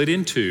split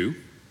in two,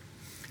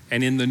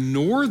 and in the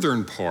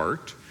northern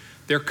part,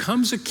 there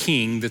comes a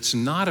king that's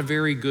not a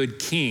very good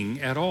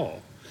king at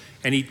all,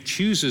 and he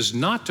chooses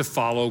not to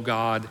follow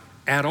God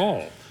at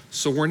all.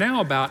 So we're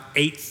now about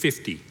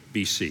 850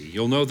 BC.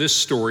 You'll know this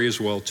story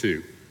as well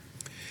too.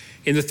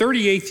 In the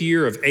 38th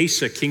year of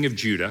Asa, king of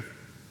Judah,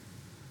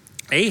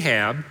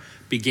 Ahab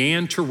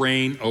began to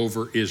reign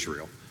over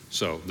Israel.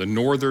 So the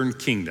northern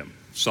kingdom.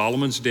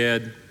 Solomon's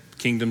dead,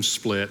 kingdom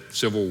split,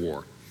 civil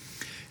war.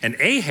 And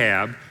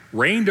Ahab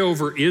reigned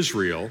over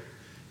Israel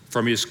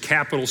from his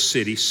capital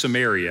city,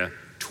 Samaria,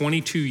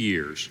 22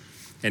 years.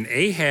 And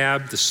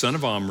Ahab, the son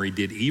of Omri,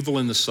 did evil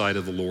in the sight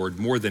of the Lord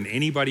more than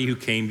anybody who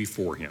came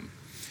before him.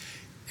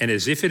 And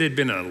as if it had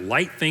been a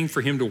light thing for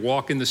him to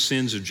walk in the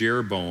sins of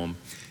Jeroboam,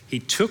 he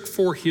took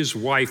for his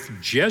wife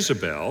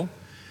Jezebel,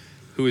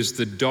 who is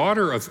the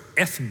daughter of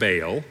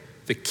Ethbaal,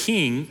 the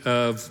king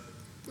of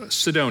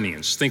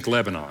Sidonians, think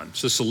Lebanon.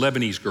 So this is a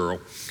Lebanese girl.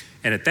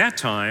 And at that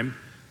time,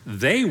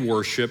 they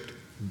worshiped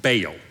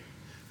Baal,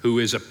 who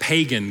is a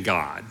pagan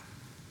god.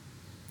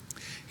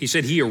 He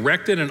said he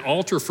erected an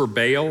altar for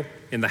Baal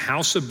in the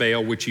house of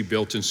Baal, which he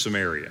built in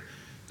Samaria.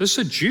 This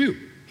is a Jew.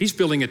 He's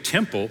building a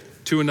temple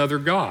to another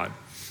god.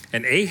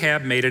 And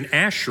Ahab made an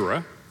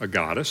Asherah, a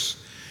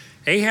goddess.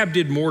 Ahab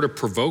did more to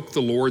provoke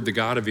the Lord, the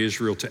God of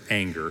Israel, to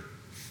anger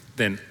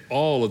than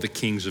all of the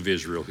kings of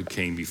Israel who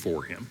came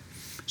before him.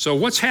 So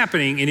what's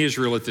happening in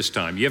Israel at this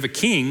time? You have a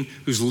king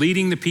who's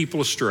leading the people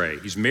astray.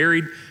 He's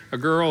married a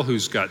girl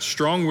who's got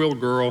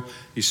strong-willed girl,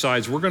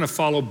 decides we're going to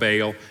follow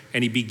Baal,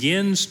 and he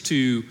begins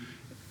to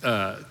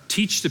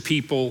teach the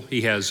people.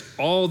 He has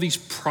all these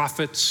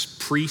prophets,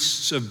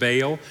 priests of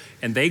Baal,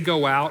 and they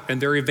go out and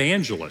they're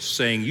evangelists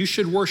saying, you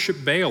should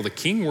worship Baal. The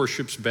king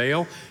worships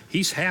Baal.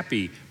 He's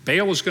happy.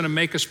 Baal is going to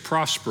make us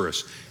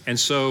prosperous. And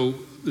so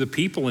the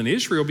people in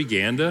Israel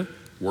began to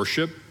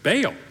worship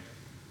Baal.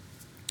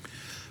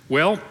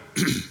 Well,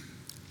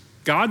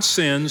 God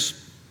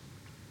sends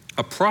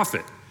a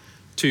prophet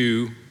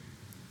to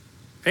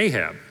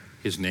Ahab.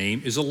 His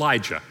name is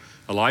Elijah.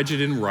 Elijah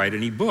didn't write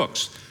any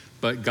books,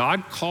 but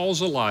God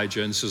calls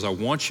Elijah and says, I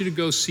want you to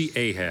go see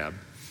Ahab.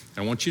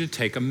 I want you to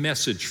take a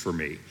message for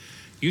me.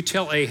 You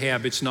tell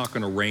Ahab it's not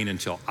going to rain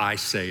until I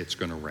say it's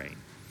going to rain.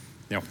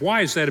 Now,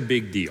 why is that a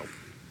big deal?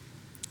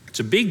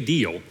 It's a big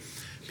deal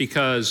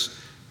because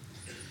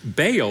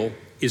Baal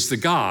is the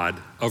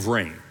god of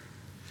rain.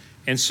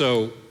 And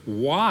so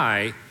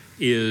why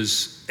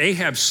is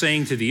Ahab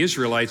saying to the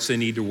Israelites they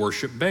need to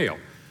worship Baal?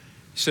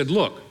 He said,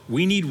 look,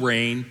 we need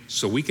rain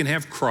so we can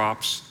have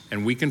crops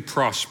and we can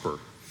prosper.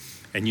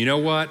 And you know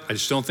what? I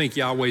just don't think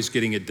Yahweh's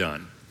getting it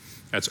done.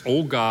 That's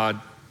old God,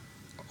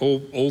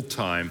 old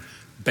time.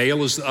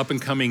 Baal is the up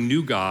and coming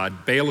new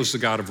God. Baal is the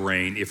God of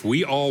rain. If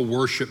we all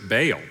worship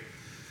Baal,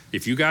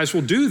 if you guys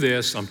will do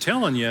this, I'm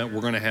telling you,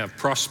 we're going to have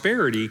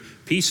prosperity,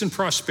 peace and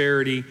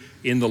prosperity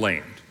in the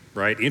land,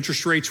 right?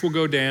 Interest rates will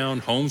go down,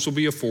 homes will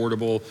be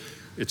affordable.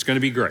 It's going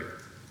to be great.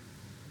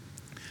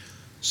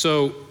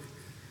 So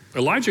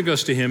Elijah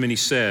goes to him and he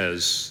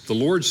says, the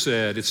Lord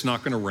said it's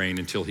not going to rain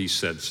until he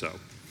said so.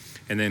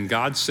 And then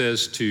God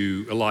says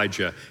to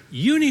Elijah,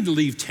 you need to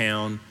leave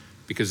town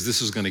because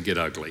this is going to get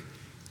ugly.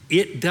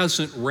 It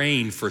doesn't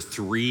rain for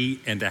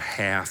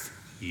 3.5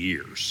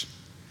 years.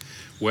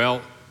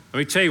 Well, let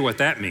me tell you what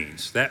that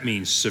means. That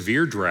means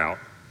severe drought,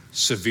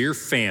 severe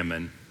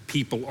famine,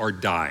 people are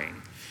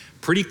dying.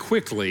 Pretty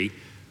quickly,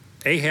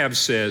 Ahab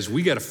says,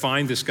 we got to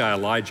find this guy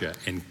Elijah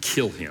and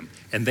kill him.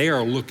 And they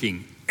are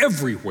looking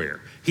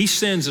everywhere. He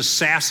sends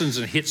assassins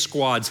and hit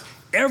squads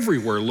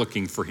everywhere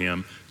looking for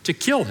him to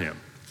kill him.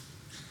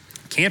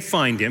 Can't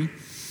find him,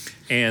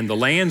 and the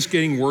land's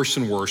getting worse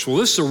and worse. Well,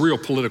 this is a real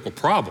political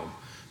problem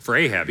for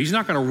Ahab. He's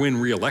not going to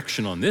win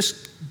re-election on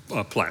this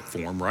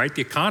platform, right?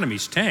 The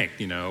economy's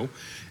tanked, you know.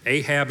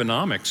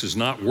 Ahabonomics is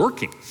not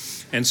working.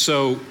 And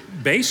so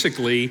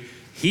basically,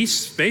 he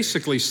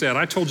said,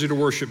 I told you to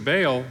worship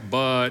Baal,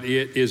 but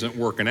it isn't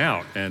working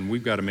out, and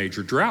we've got a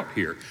major drought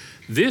here.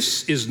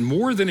 This is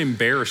more than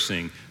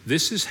embarrassing.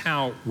 This is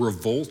how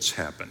revolts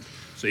happen.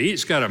 So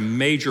he's got a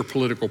major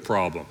political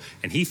problem,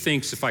 and he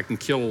thinks if I can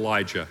kill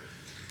Elijah,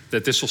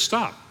 that this will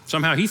stop.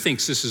 Somehow he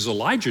thinks this is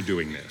Elijah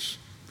doing this.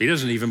 He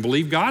doesn't even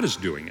believe God is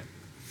doing it.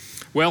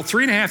 Well,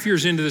 3.5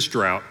 years into this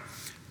drought,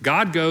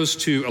 God goes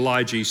to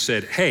Elijah. He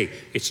said, hey,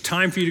 it's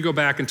time for you to go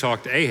back and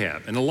talk to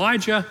Ahab. And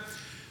Elijah,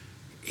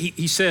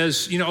 he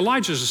says, you know,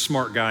 Elijah's a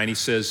smart guy, and he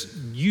says,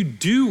 you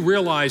do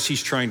realize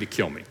he's trying to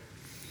kill me.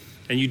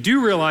 And you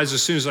do realize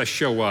as soon as I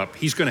show up,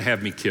 he's going to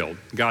have me killed.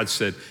 God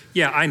said,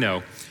 yeah, I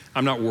know.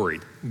 I'm not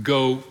worried.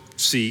 Go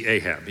see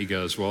Ahab. He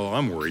goes, well,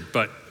 I'm worried,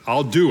 but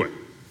I'll do it.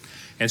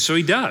 And so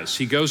he does.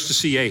 He goes to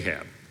see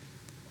Ahab.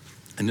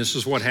 And this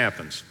is what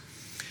happens.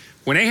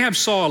 When Ahab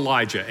saw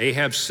Elijah,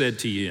 Ahab said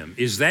to him,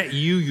 is that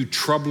you, you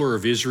troubler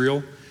of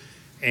Israel?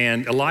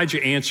 And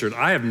Elijah answered,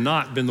 I have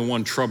not been the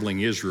one troubling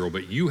Israel,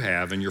 but you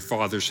have in your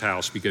father's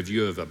house, because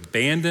you have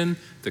abandoned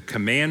the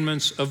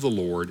commandments of the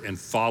Lord and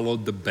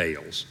followed the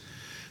Baals.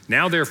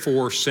 Now,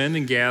 therefore, send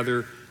and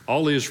gather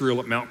all Israel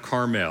at Mount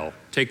Carmel.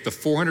 Take the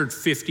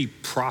 450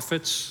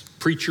 prophets,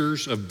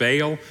 preachers of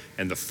Baal,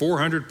 and the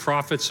 400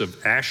 prophets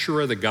of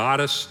Asherah, the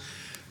goddess.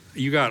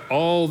 You got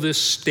all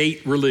this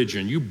state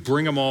religion. You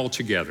bring them all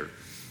together.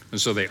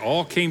 And so they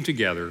all came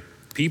together.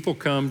 People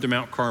come to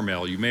Mount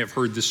Carmel. You may have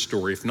heard this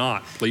story. If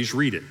not, please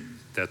read it.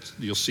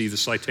 You'll see the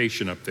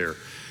citation up there.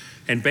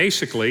 And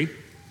basically,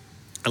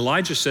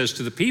 Elijah says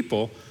to the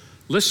people,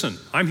 listen,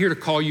 I'm here to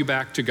call you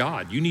back to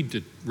God. You need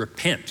to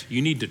repent.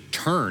 You need to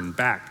turn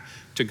back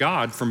to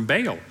God from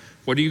Baal.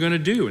 What are you going to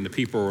do? And the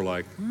people were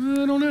like,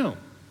 I don't know,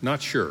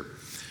 not sure.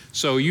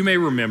 So you may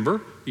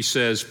remember, he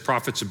says,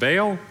 prophets of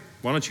Baal,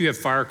 why don't you have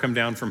fire come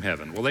down from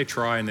heaven? Well, they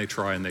try and they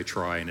try and they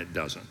try, and it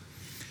doesn't.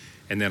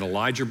 And then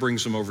Elijah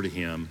brings them over to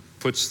him,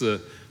 puts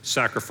the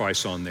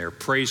sacrifice on there,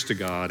 prays to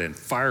God, and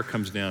fire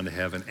comes down to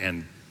heaven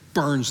and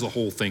burns the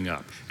whole thing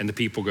up. And the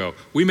people go,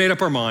 we made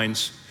up our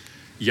minds.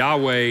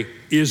 Yahweh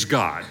is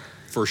God,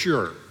 for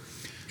sure.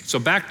 So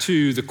back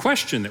to the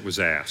question that was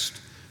asked.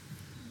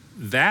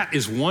 That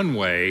is one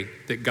way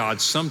that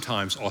God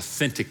sometimes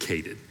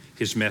authenticated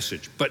his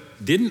message, but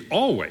didn't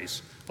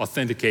always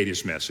authenticate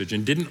his message,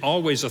 and didn't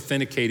always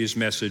authenticate his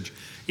message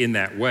in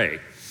that way.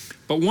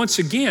 But once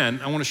again,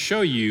 I want to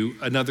show you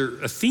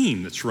a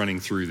theme that's running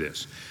through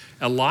this.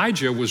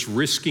 Elijah was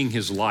risking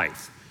his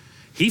life.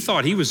 He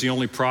thought he was the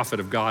only prophet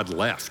of God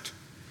left.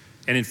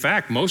 And in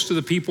fact, most of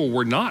the people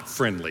were not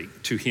friendly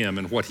to him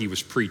and what he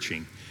was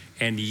preaching.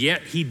 And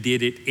yet he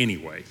did it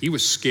anyway. He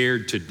was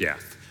scared to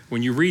death.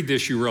 When you read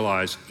this, you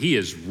realize he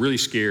is really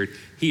scared.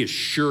 He is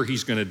sure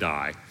he's going to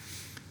die.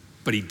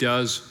 But he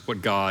does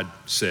what God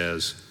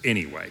says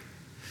anyway.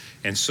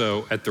 And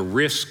so at the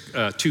risk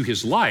to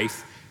his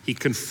life, he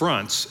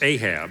confronts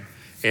Ahab,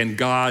 and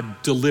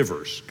God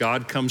delivers.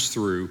 God comes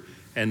through,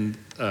 and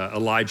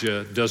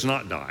Elijah does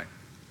not die.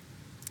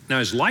 Now,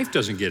 his life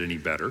doesn't get any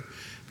better,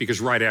 because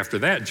right after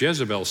that,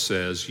 Jezebel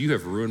says, you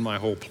have ruined my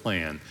whole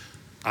plan.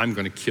 I'm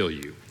going to kill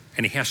you.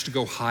 And he has to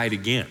go hide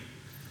again.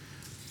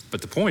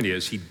 But the point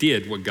is, he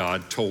did what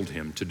God told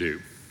him to do.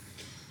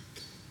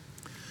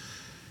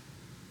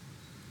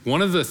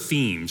 One of the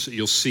themes that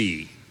you'll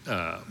see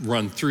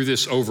run through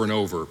this over and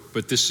over,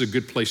 but this is a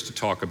good place to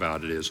talk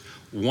about it, is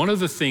one of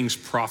the things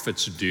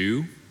prophets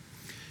do,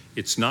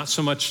 it's not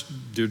so much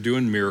they're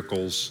doing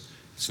miracles,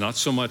 it's not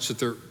so much that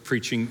they're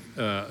preaching,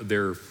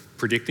 they're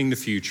predicting the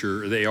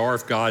future. They are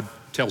if God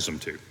tells them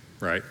to,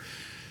 right?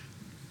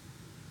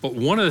 But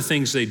one of the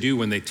things they do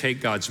when they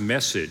take God's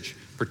message,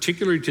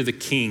 particularly to the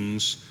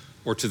kings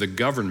or to the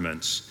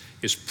governments,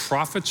 is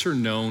prophets are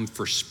known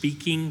for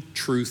speaking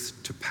truth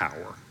to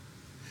power.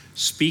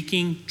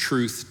 speaking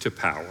truth to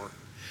power.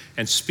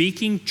 And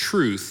speaking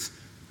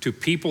truth to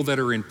people that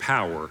are in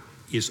power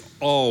is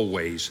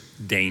always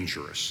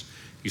dangerous.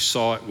 You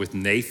saw it with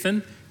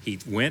Nathan. He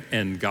went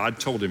and God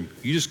told him,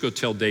 you just go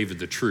tell David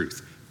the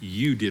truth.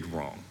 You did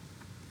wrong.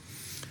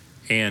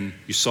 And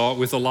you saw it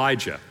with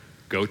Elijah.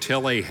 Go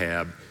tell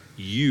Ahab,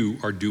 you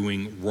are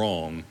doing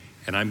wrong,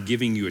 and I'm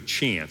giving you a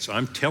chance.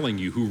 I'm telling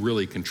you who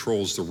really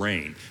controls the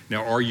reign.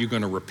 Now, are you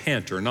going to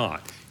repent or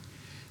not?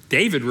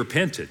 David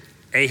repented.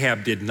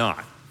 Ahab did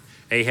not.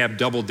 Ahab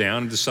doubled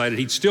down and decided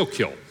he'd still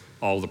kill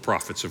all the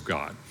prophets of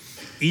God.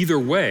 Either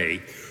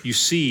way, you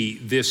see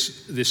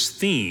this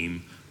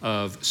theme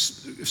of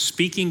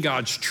speaking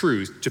God's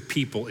truth to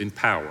people in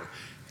power.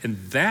 And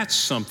that's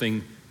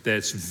something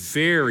that's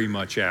very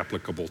much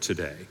applicable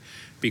today,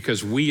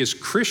 because we as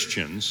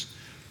Christians,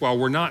 while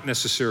we're not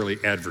necessarily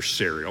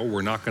adversarial,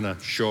 we're not going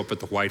to show up at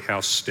the White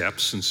House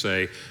steps and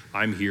say,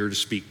 I'm here to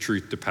speak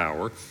truth to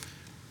power,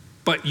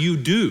 but you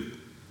do.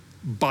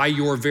 By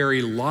your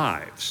very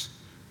lives,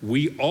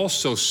 we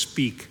also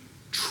speak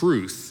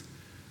truth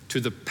to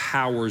the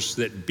powers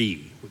that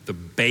be, the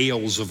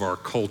Baals of our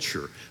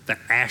culture, the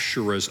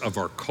Asherahs of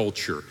our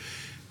culture.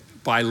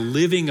 By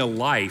living a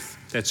life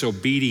that's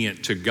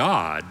obedient to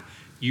God,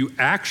 you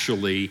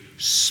actually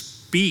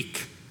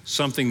speak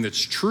something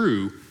that's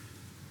true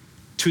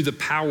to the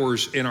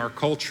powers in our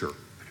culture.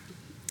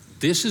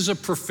 This is a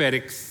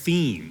prophetic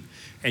theme,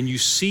 and you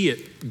see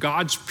it.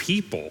 God's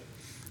people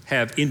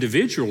have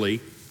individually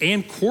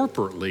and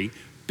corporately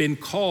been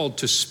called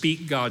to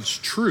speak God's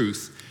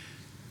truth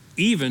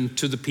even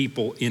to the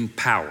people in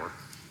power.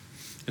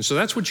 And so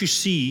that's what you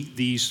see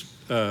these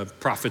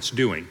prophets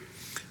doing.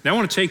 Now I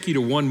want to take you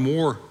to one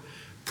more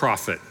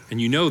prophet,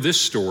 and you know this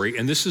story,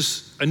 and this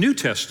is a New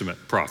Testament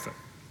prophet.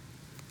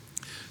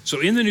 So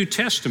in the New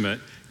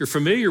Testament, you're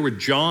familiar with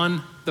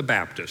John the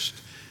Baptist.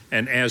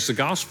 And as the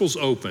Gospels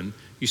open,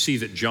 you see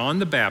that John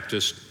the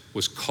Baptist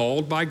was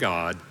called by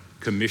God,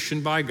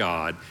 commissioned by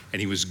God, and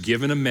he was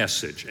given a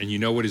message. And you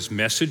know what his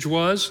message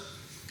was?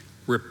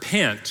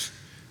 Repent,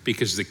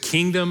 because the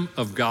kingdom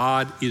of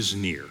God is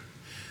near.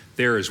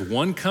 There is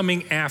one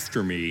coming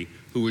after me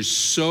who is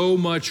so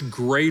much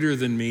greater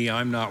than me,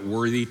 I'm not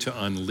worthy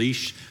to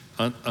unleash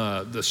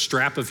the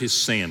strap of his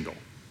sandal.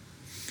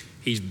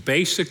 He's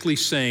basically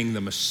saying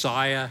the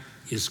Messiah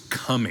is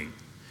coming.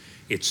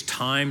 It's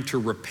time to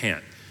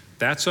repent.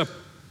 That's a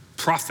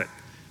prophet,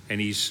 and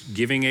he's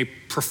giving a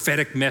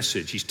prophetic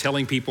message. He's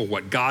telling people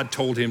what God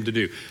told him to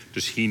do.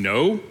 Does he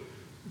know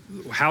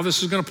how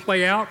this is going to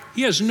play out?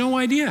 He has no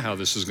idea how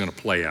this is going to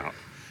play out.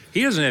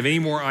 He doesn't have any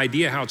more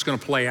idea how it's going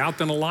to play out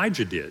than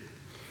Elijah did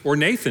or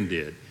Nathan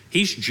did.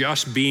 He's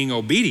just being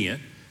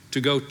obedient to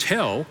go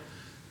tell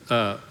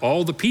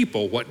all the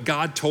people what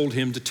God told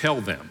him to tell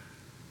them.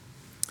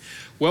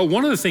 Well,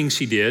 one of the things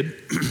he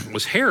did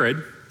was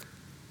Herod,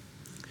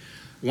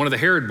 one of the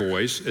Herod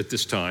boys at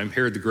this time,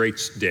 Herod the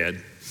Great's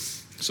dead.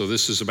 So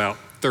this is about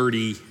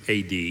 30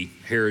 AD.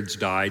 Herod's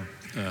died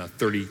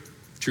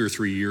 32 or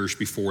 3 years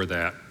before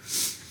that.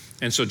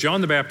 And so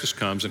John the Baptist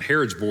comes, and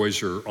Herod's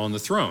boys are on the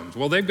throne.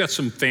 Well, they've got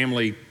some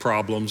family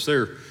problems.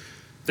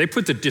 They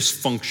put the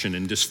dysfunction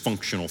in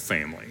dysfunctional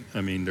family.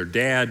 I mean, their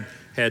dad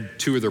had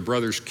 2 of their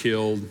brothers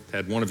killed,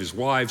 had one of his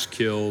wives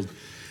killed,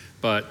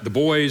 but the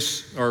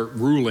boys are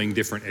ruling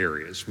different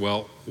areas.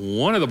 Well,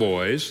 one of the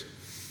boys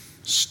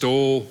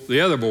stole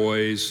the other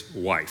boy's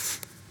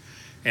wife,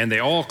 and they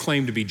all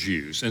claim to be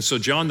Jews. And so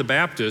John the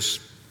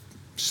Baptist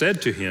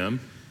said to him,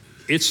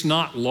 it's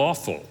not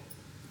lawful.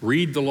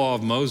 Read the law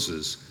of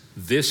Moses.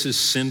 This is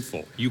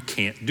sinful. You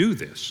can't do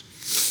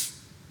this.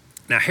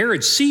 Now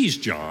Herod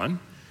seized John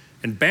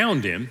and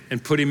bound him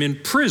and put him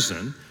in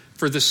prison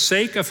for the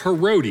sake of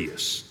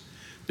Herodias.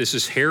 This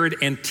is Herod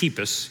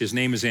Antipas. His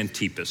name is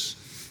Antipas,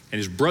 and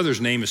his brother's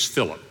name is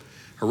Philip.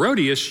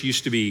 Herodias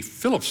used to be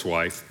Philip's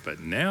wife, but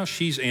now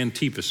she's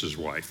Antipas's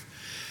wife.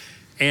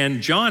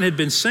 And John had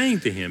been saying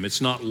to him,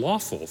 it's not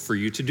lawful for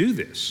you to do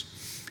this.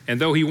 And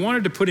though he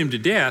wanted to put him to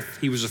death,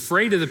 he was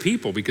afraid of the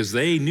people because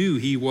they knew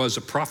he was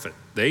a prophet.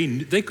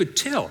 They could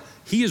tell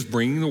he is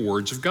bringing the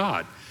words of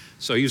God.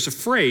 So he was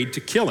afraid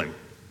to kill him.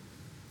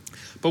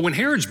 But when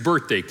Herod's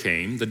birthday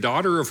came, the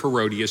daughter of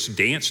Herodias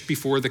danced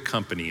before the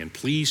company and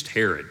pleased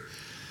Herod,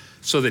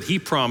 so that he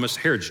promised,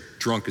 Herod's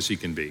drunk as he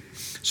can be,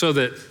 so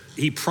that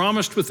he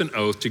promised with an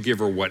oath to give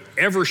her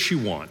whatever she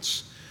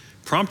wants.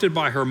 Prompted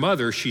by her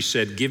mother, she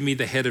said, give me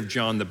the head of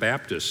John the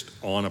Baptist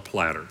on a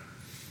platter.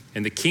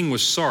 And the king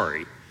was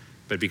sorry,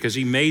 but because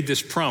he made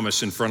this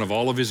promise in front of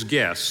all of his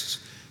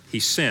guests, he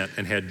sent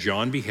and had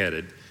John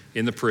beheaded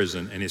in the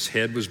prison, and his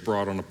head was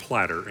brought on a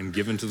platter and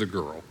given to the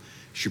girl.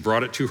 She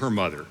brought it to her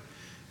mother,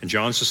 and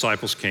John's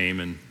disciples came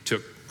and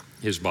took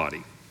his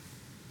body.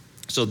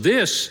 So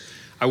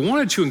I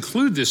wanted to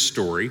include this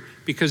story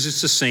because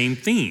it's the same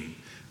theme.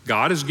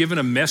 God has given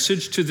a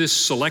message to this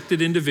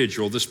selected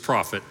individual, this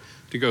prophet,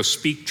 to go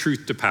speak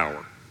truth to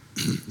power.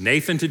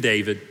 Nathan to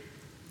David,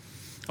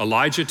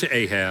 Elijah to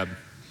Ahab,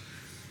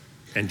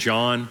 and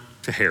John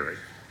to Herod.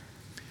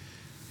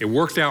 It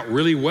worked out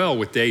really well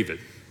with David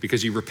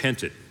because he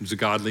repented. He was a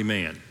godly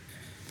man.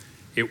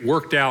 It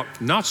worked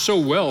out not so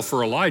well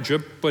for Elijah,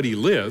 but he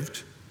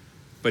lived,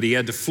 but he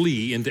had to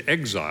flee into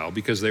exile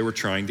because they were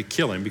trying to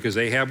kill him, because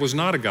Ahab was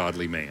not a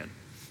godly man.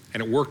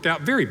 And it worked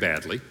out very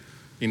badly,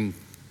 in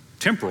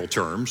temporal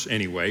terms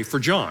anyway, for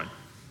John,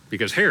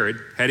 because Herod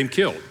had him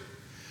killed.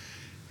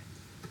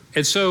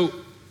 And so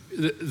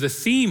the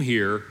theme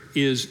here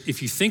is,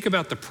 if you think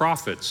about the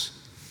prophets,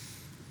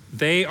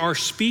 they are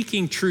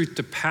speaking truth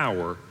to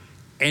power,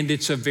 and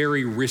it's a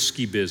very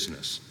risky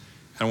business.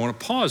 I want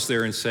to pause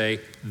there and say,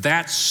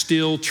 that's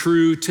still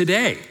true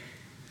today.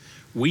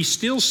 We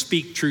still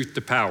speak truth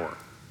to power,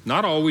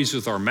 not always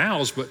with our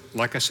mouths, but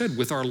like I said,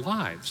 with our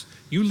lives.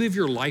 You live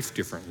your life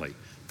differently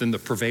than the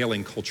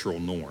prevailing cultural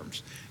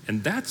norms,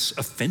 and that's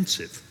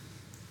offensive.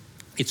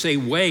 It's a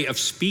way of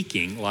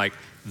speaking like,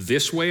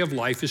 this way of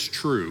life is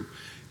true.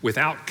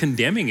 Without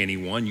condemning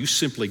anyone, you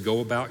simply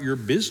go about your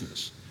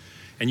business.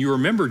 And you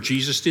remember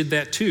Jesus did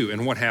that too,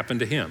 and what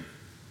happened to him?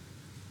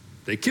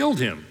 They killed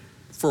him.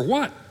 For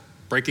what?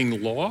 Breaking the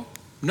law?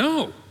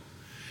 No.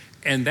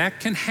 And that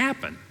can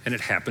happen, and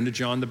it happened to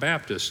John the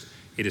Baptist.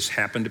 It has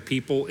happened to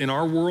people in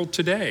our world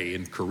today,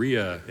 in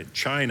Korea, in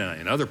China,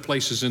 and other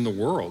places in the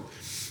world,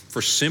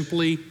 for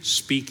simply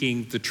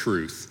speaking the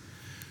truth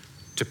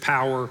to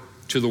power,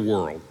 to the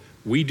world.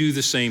 We do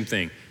the same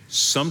thing.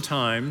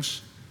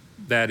 Sometimes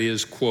that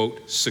is, quote,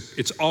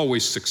 it's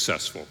always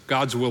successful.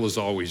 God's will is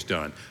always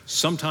done.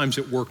 Sometimes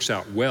it works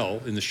out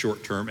well in the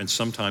short term, and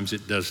sometimes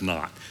it does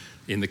not,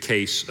 in the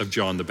case of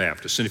John the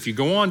Baptist. And if you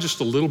go on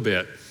just a little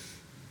bit,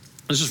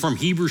 this is from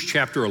Hebrews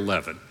chapter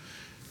 11,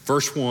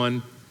 verse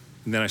 1,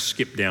 and then I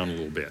skip down a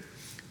little bit.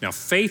 Now,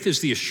 faith is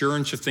the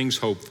assurance of things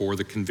hoped for,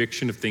 the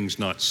conviction of things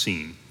not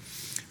seen.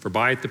 For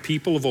by it the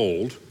people of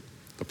old,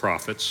 the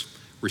prophets,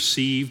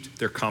 received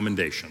their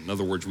commendation. In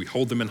other words, we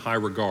hold them in high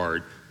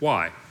regard.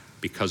 Why?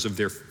 Because of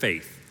their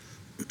faith.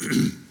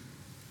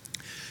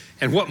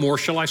 And what more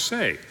shall I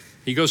say?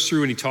 He goes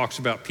through and he talks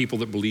about people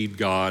that believed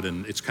God,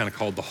 and it's kind of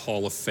called the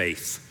Hall of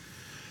Faith.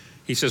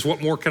 He says,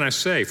 what more can I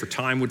say? For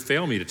time would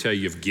fail me to tell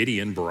you of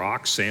Gideon,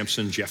 Barak,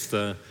 Samson,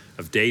 Jephthah,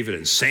 of David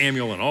and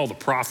Samuel and all the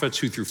prophets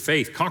who through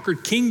faith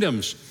conquered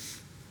kingdoms,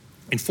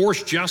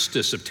 enforced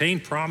justice,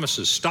 obtained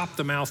promises, stopped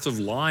the mouth of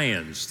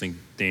lions, think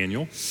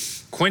Daniel,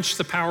 quenched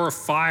the power of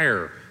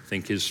fire,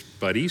 think his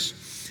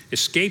buddies,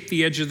 escaped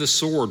the edge of the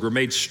sword, were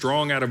made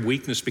strong out of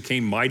weakness,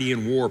 became mighty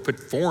in war, put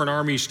foreign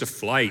armies to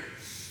flight.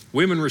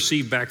 Women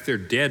received back their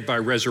dead by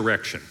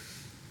resurrection.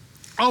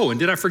 Oh, and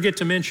did I forget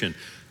to mention,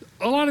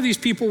 a lot of these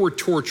people were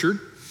tortured.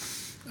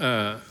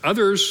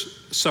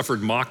 Others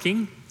suffered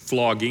mocking,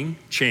 flogging,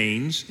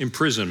 chains,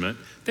 imprisonment.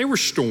 They were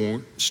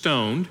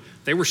stoned.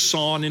 They were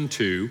sawn in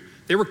two.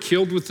 They were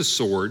killed with the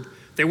sword.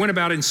 They went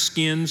about in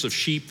skins of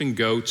sheep and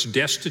goats,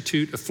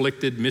 destitute,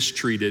 afflicted,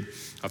 mistreated,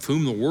 of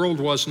whom the world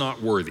was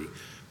not worthy,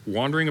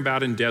 wandering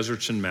about in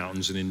deserts and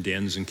mountains and in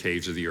dens and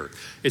caves of the earth.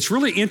 It's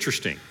really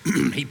interesting.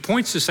 He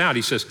points this out.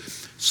 He says,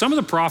 some of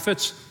the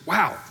prophets,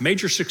 wow,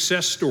 major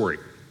success story.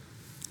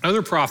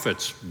 Other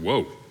prophets,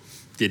 whoa,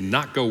 did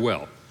not go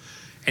well.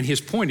 And his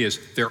point is,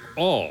 they're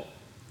all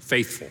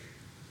faithful.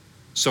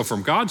 So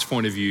from God's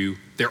point of view,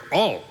 they're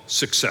all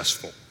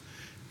successful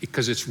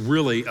because it's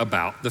really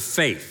about the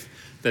faith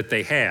that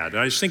they had. And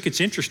I just think it's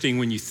interesting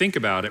when you think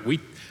about it.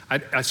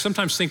 I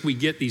sometimes think we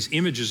get these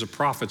images of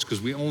prophets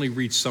because we only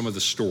read some of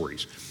the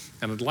stories.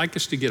 And I'd like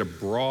us to get a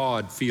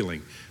broad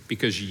feeling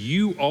because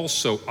you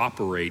also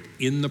operate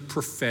in the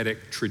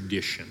prophetic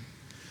tradition.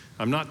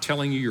 I'm not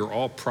telling you you're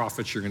all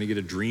prophets, you're going to get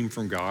a dream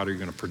from God, or you're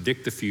going to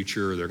predict the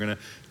future, or they're going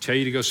to tell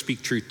you to go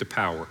speak truth to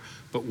power.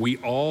 But we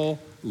all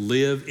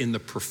live in the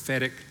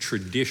prophetic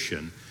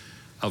tradition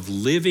of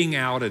living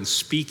out and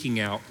speaking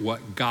out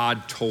what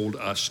God told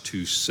us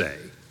to say.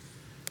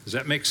 Does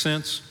that make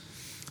sense?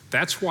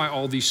 That's why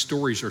all these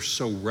stories are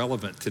so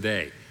relevant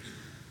today.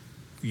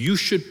 You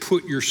should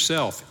put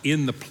yourself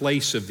in the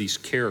place of these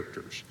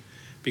characters,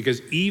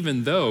 because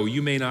even though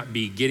you may not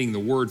be getting the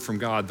word from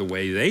God the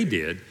way they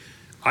did,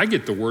 I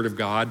get the word of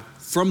God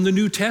from the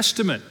New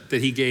Testament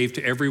that he gave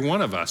to every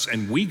one of us,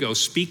 and we go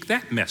speak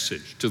that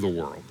message to the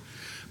world.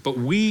 But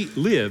we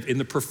live in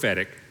the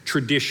prophetic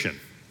tradition.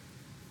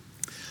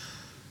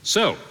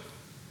 So,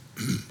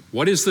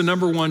 what is the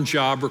number one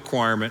job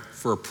requirement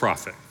for a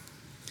prophet?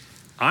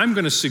 I'm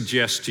going to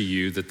suggest to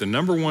you that the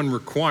number one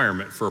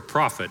requirement for a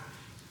prophet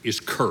is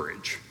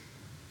courage.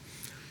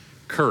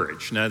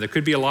 Courage. Now, there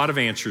could be a lot of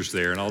answers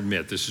there, and I'll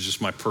admit this is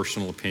just my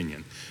personal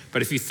opinion.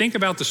 But if you think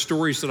about the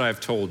stories that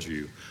I've told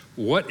you,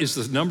 what is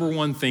the number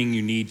one thing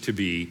you need to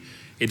be?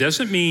 It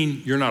doesn't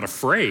mean you're not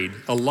afraid.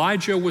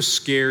 Elijah was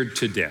scared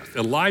to death.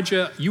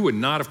 Elijah, you would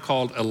not have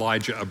called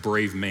Elijah a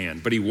brave man,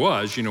 but he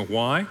was. You know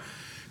why?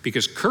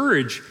 Because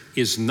courage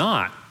is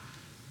not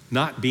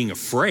being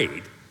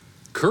afraid.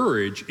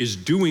 Courage is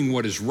doing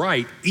what is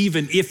right,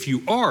 even if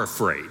you are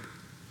afraid.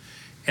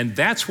 And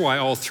that's why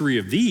all three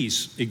of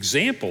these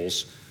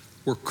examples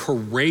were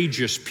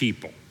courageous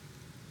people.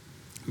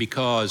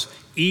 Because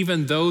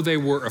even though they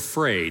were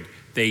afraid,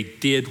 they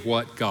did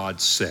what God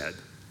said.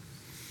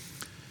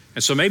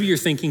 And so maybe you're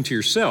thinking to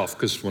yourself,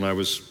 because when I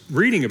was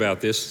reading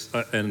about this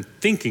and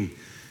thinking,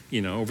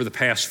 over the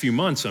past few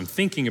months, I'm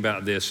thinking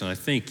about this and I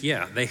think,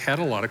 yeah, they had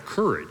a lot of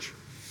courage.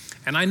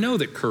 And I know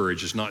that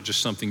courage is not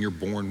just something you're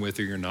born with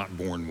or you're not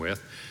born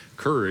with.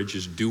 Courage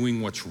is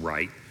doing what's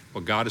right,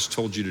 what God has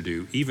told you to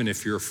do, even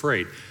if you're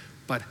afraid.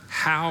 But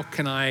how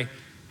can I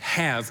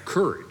have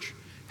courage?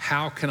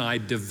 How can I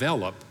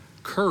develop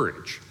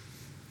courage?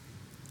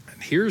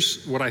 And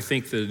here's what I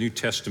think the New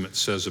Testament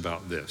says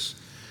about this.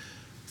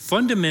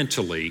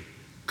 Fundamentally,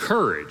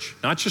 courage,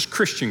 not just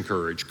Christian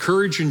courage,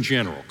 courage in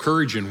general,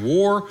 courage in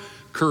war,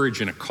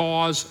 courage in a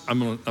cause. I'm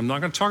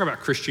not going to talk about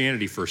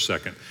Christianity for a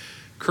second.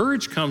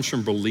 Courage comes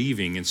from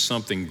believing in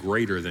something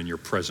greater than your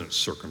present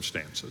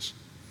circumstances.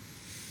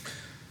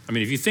 I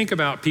mean, if you think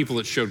about people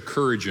that showed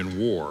courage in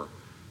war,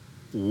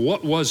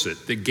 what was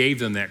it that gave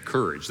them that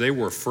courage? They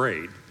were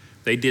afraid.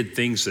 They did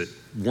things that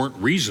weren't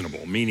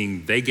reasonable,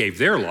 meaning they gave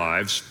their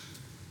lives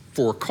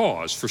for a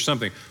cause, for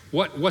something.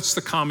 What's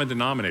the common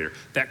denominator?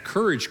 That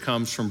courage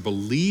comes from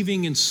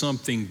believing in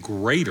something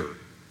greater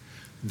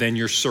than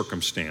your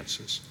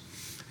circumstances.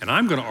 And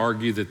I'm going to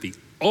argue that the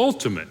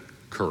ultimate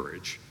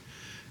courage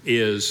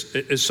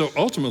so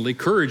ultimately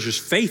courage is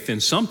faith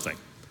in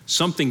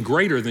something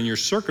greater than your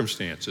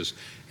circumstances.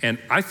 And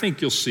I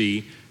think you'll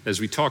see, as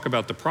we talk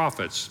about the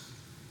prophets,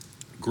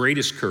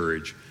 greatest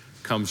courage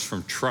comes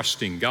from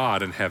trusting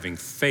God and having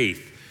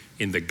faith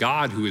in the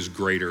God who is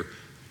greater.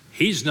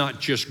 He's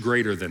not just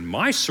greater than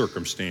my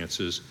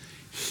circumstances.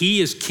 He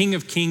is King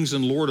of Kings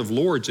and Lord of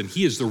Lords, and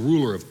he is the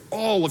ruler of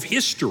all of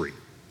history.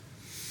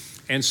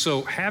 And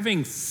so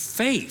having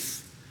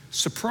faith,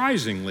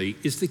 surprisingly,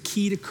 is the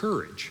key to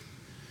courage.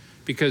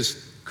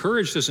 Because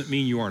courage doesn't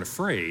mean you aren't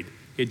afraid.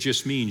 It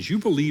just means you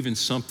believe in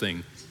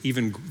something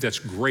even that's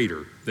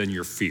greater than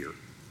your fear.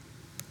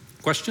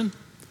 Question?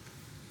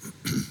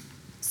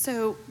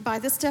 So by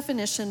this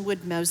definition,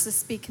 would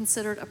Moses be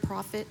considered a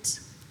prophet?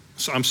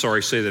 So, I'm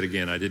sorry, say that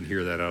again. I didn't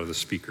hear that out of the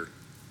speaker.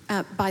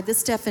 By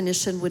this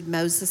definition, would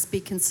Moses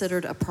be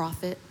considered a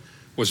prophet?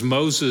 Was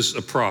Moses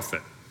a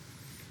prophet?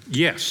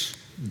 Yes,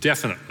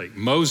 definitely.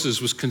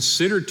 Moses was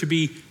considered to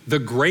be the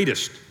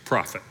greatest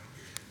prophet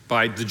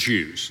by the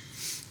Jews.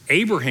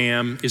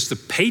 Abraham is the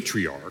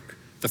patriarch,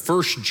 the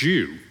first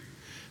Jew,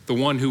 the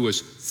one who was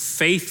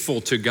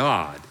faithful to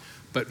God.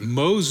 But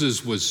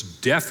Moses was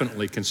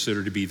definitely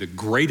considered to be the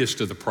greatest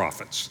of the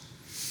prophets.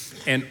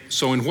 And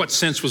so in what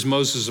sense was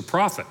Moses a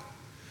prophet?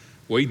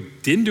 Well, he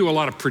didn't do a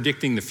lot of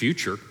predicting the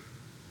future.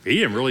 He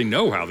didn't really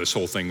know how this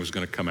whole thing was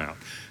going to come out.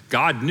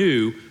 God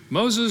knew,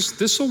 Moses,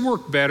 this will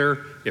work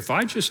better if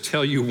I just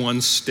tell you one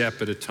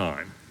step at a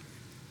time.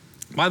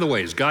 By the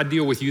way, does God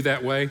deal with you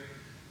that way?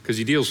 Because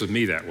he deals with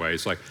me that way.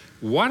 It's like,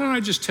 why don't I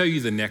just tell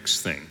you the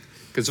next thing?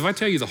 Because if I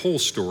tell you the whole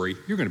story,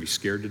 you're going to be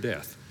scared to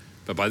death.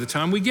 But by the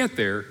time we get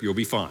there, you'll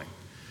be fine.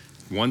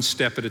 One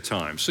step at a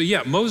time. So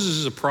yeah, Moses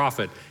is a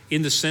prophet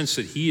in the sense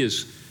that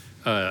he's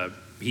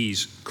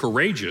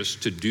courageous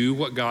to do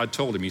what God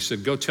told him. He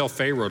said, go tell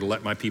Pharaoh to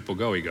let my people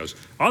go. He goes,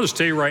 I'll just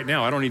tell you right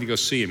now, I don't need to go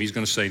see him. He's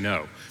going to say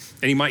no.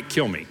 And he might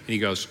kill me. And he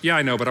goes, yeah,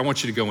 I know, but I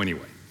want you to go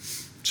anyway.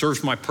 It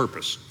serves my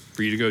purpose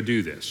for you to go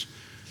do this.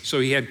 So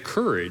he had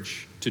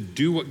courage to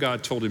do what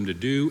God told him to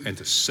do and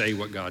to say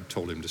what God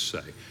told him to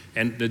say.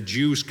 And the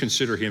Jews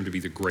consider him to be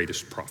the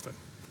greatest prophet.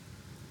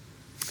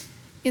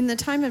 In the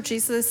time of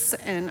Jesus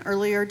and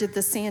earlier, did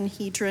the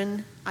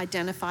Sanhedrin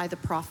identify the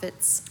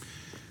prophets?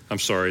 I'm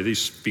sorry, these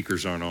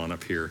speakers aren't on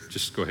up here.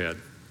 Just go ahead.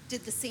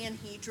 Did the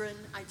Sanhedrin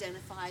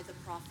identify the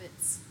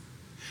prophets?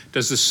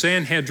 Does the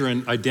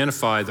Sanhedrin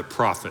identify the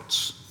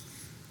prophets?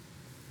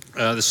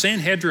 The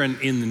Sanhedrin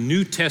in the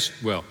New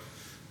Testament, well,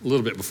 a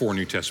little bit before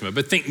New Testament,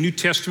 but think New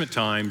Testament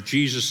time,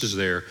 Jesus is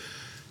there.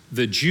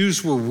 The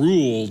Jews were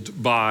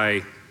ruled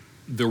by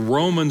the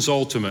Romans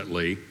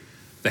ultimately.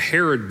 The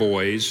Herod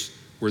boys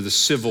were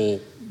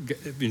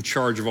in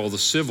charge of all the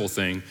civil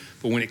thing.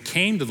 But when it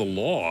came to the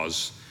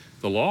laws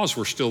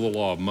were still the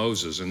law of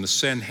Moses. And the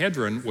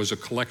Sanhedrin was a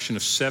collection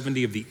of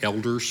 70 of the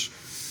elders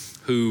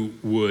who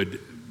would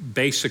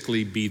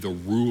basically be the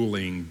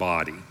ruling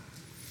body.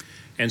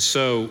 And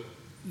so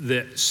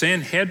the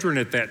Sanhedrin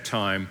at that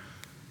time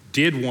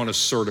did want to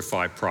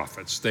certify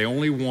prophets. They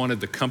only wanted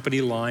the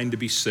company line to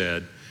be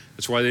said.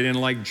 That's why they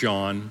didn't like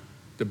John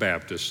the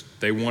Baptist.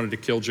 They wanted to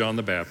kill John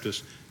the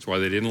Baptist. That's why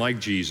they didn't like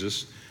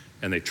Jesus.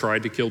 And they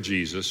tried to kill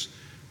Jesus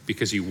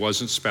because he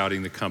wasn't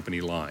spouting the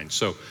company line.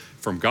 So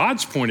from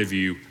God's point of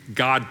view,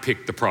 God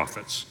picked the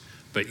prophets.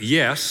 But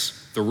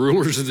yes, the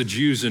rulers of the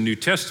Jews in New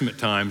Testament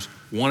times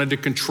wanted to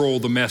control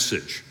the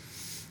message.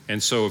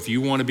 And so if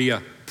you want to be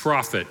a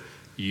prophet,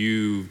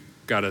 you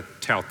got to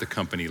tout the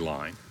company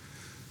line.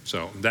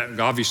 So that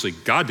obviously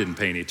God didn't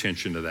pay any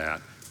attention to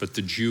that, but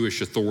the Jewish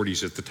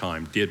authorities at the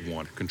time did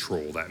want to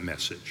control that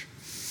message.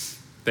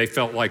 They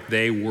felt like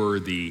they were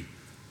the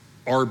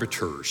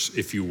arbiters,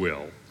 if you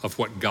will, of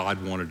what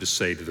God wanted to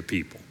say to the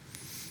people.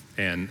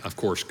 And of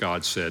course,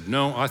 God said,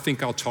 no, I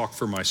think I'll talk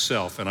for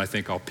myself, and I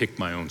think I'll pick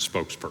my own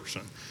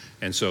spokesperson.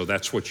 And so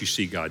that's what you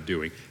see God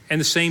doing.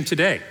 And the same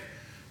today.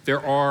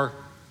 There are,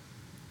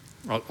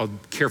 I'll be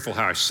careful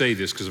how I say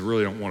this because I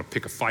really don't want to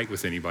pick a fight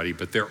with anybody,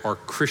 but there are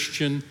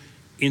Christian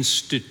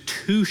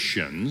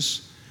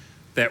institutions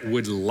that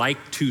would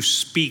like to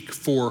speak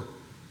for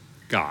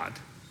God,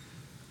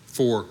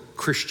 for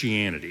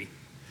Christianity.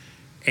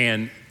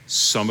 And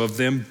some of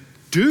them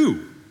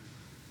do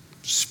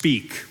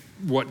speak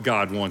what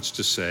God wants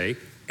to say,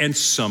 and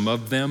some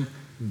of them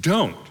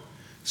don't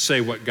say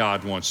what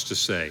God wants to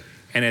say.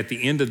 And at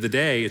the end of the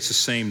day, it's the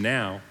same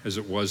now as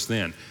it was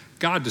then.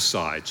 God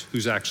decides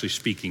who's actually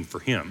speaking for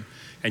him,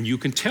 and you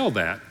can tell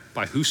that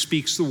by who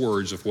speaks the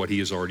words of what he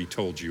has already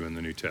told you in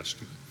the New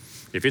Testament.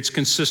 If it's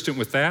consistent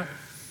with that,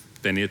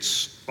 then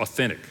it's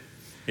authentic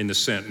in the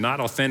sense, not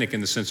authentic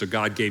in the sense of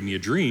God gave me a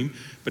dream,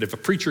 but if a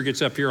preacher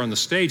gets up here on the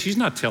stage, he's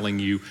not telling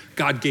you,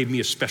 God gave me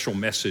a special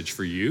message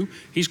for you.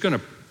 He's going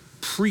to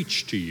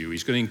preach to you.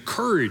 He's going to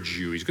encourage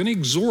you. He's going to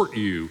exhort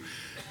you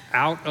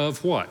out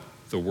of what?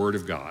 The Word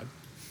of God.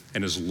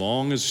 And as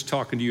long as he's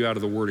talking to you out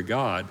of the Word of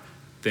God,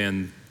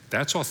 then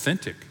that's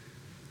authentic.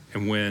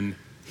 And when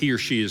he or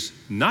she is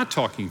not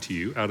talking to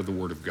you out of the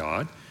Word of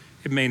God,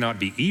 it may not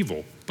be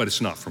evil, but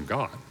it's not from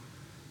God.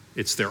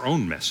 It's their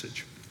own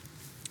message.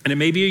 And it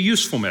may be a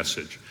useful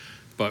message,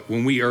 but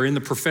when we are in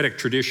the prophetic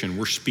tradition,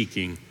 we're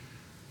speaking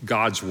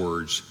God's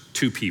words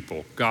to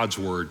people, God's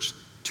words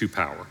to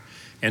power.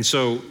 And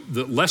so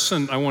the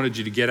lesson I wanted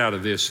you to get out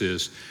of this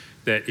is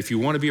that if you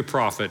want to be a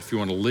prophet, if you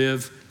want to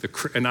live,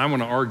 and I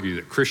want to argue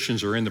that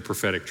Christians are in the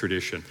prophetic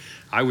tradition,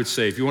 I would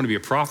say if you want to be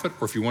a prophet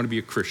or if you want to be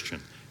a Christian,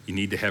 you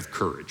need to have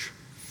courage.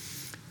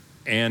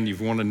 And you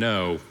want to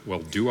know, well,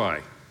 do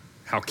I?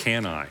 How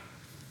can I?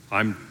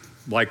 I'm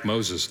like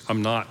Moses.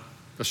 I'm not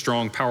a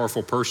strong,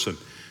 powerful person.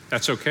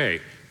 That's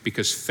okay,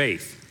 because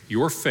faith,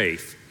 your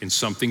faith in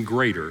something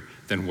greater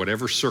than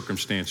whatever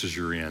circumstances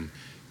you're in,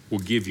 will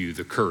give you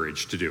the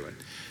courage to do it.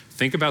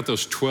 Think about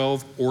those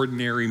 12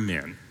 ordinary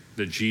men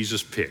that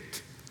Jesus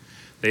picked.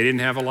 They didn't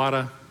have a lot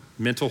of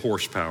mental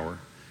horsepower.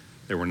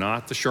 They were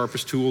not the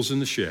sharpest tools in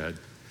the shed.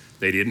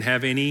 They didn't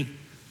have any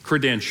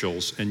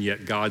credentials, and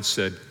yet God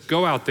said,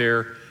 go out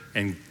there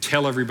and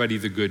tell everybody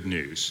the good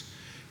news.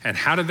 And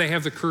how did they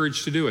have the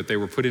courage to do it? They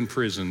were put in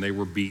prison. They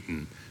were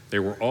beaten. They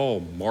were all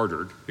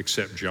martyred,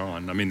 except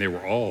John. I mean, they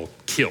were all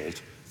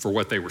killed for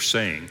what they were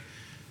saying.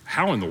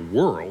 How in the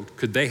world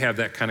could they have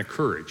that kind of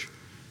courage?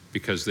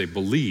 Because they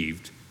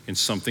believed in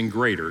something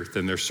greater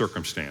than their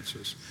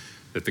circumstances,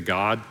 that the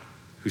God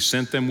who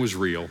sent them was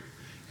real,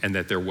 and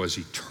that there was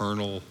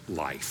eternal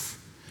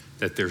life,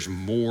 that there's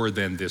more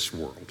than this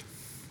world.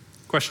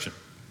 Question?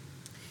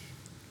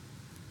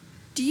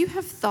 Do you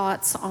have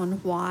thoughts on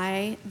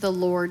why the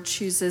Lord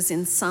chooses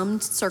in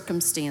some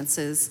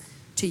circumstances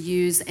to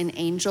use an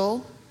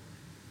angel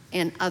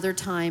and other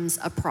times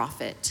a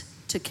prophet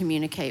to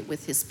communicate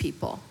with his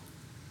people?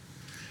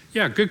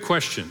 Yeah, good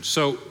question.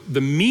 So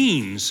the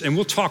means, and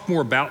we'll talk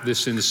more about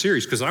this in the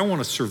series because I want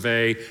to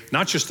survey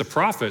not just the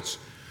prophets,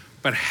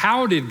 but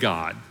how did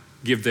God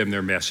give them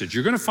their message?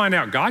 You're going to find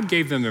out God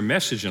gave them their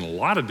message in a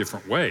lot of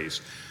different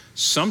ways.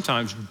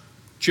 Sometimes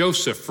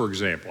Joseph, for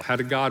example, how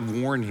did God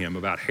warn him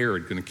about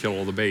Herod going to kill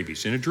all the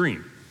babies? In a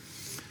dream.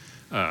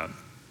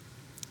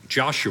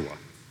 Joshua,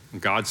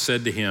 God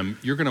said to him,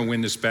 you're going to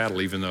win this battle,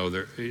 even though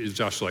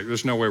Joshua's like,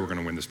 there's no way we're going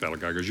to win this battle.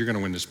 God goes, you're going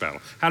to win this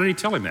battle. How did he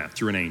tell him that?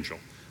 Through an angel,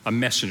 a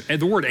messenger. And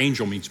the word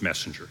angel means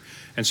messenger.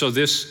 And so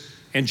this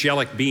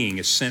angelic being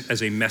is sent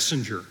as a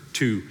messenger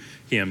to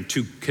him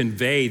to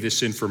convey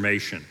this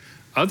information.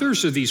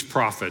 Others of these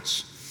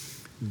prophets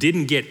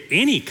didn't get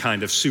any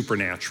kind of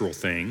supernatural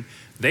thing.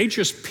 They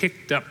just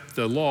picked up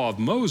the law of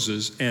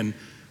Moses, and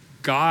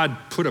God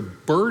put a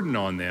burden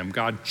on them.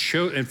 God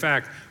chose, in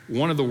fact,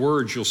 one of the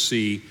words you'll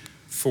see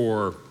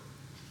for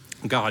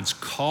God's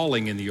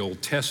calling in the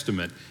Old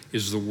Testament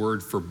is the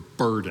word for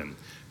burden.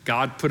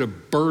 God put a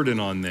burden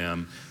on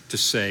them to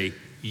say,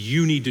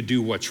 you need to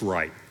do what's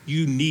right.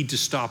 You need to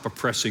stop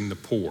oppressing the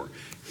poor.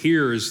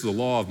 Here is the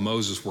law of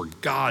Moses where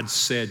God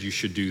said you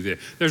should do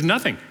this. There's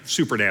nothing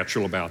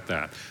supernatural about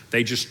that.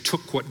 They just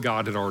took what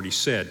God had already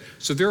said.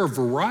 So there are a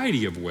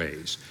variety of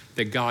ways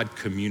that God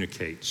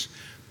communicates.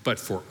 But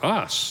for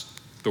us,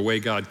 the way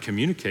God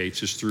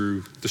communicates is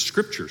through the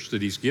scriptures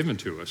that he's given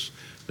to us,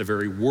 the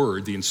very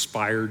word, the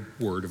inspired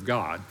word of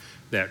God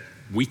that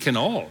we can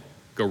all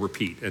go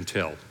repeat and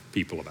tell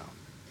people about.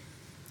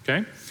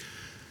 Okay?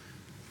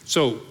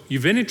 So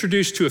you've been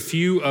introduced to a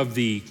few of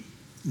the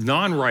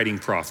non-writing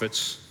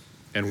prophets,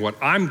 and what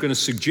I'm going to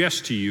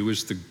suggest to you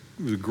is the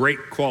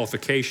great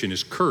qualification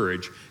is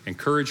courage, and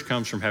courage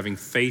comes from having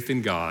faith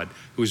in God,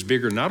 who is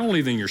bigger not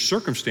only than your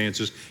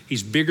circumstances,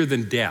 he's bigger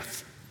than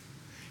death.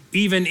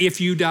 Even if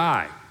you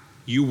die,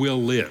 you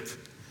will live.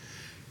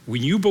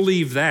 When you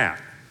believe that,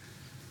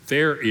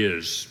 there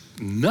is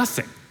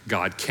nothing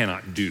God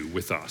cannot do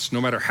with us.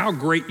 No matter how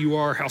great you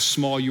are, how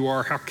small you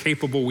are, how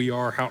capable we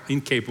are, how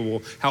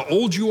incapable, how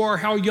old you are,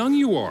 how young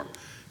you are,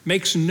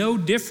 makes no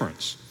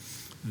difference.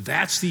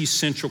 That's the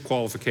essential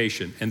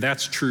qualification, and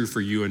that's true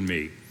for you and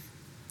me.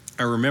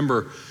 I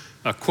remember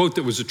a quote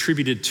that was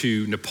attributed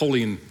to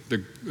Napoleon the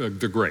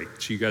Great.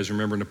 So you guys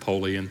remember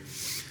Napoleon?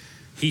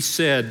 He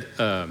said,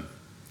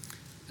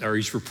 or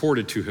he's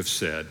reported to have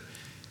said,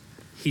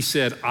 he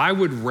said, I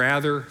would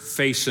rather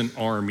face an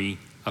army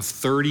of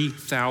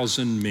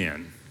 30,000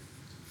 men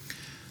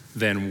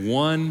than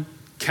one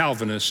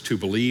Calvinist who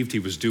believed he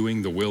was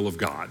doing the will of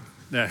God.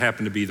 That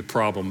happened to be the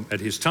problem at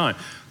his time.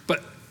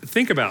 But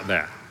think about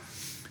that.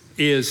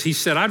 He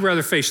said, I'd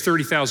rather face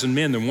 30,000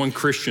 men than one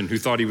Christian who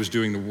thought he was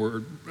doing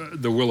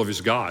the will of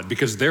his God,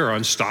 because they're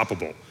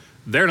unstoppable.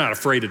 They're not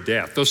afraid of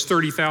death. Those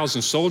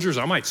 30,000 soldiers,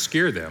 I might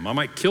scare them. I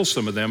might kill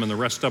some of them and the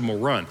rest of them will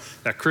run.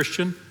 That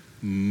Christian,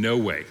 no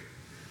way.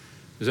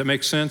 Does that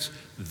make sense?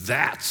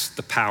 That's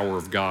the power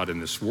of God in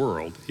this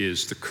world,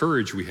 is the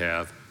courage we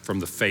have from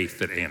the faith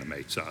that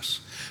animates us.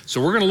 So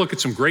we're going to look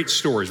at some great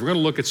stories. We're going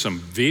to look at some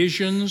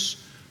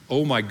visions,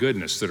 oh my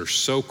goodness, that are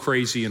so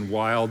crazy and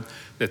wild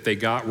that they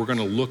got. We're going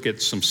to look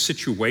at some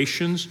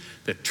situations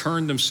that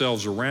turned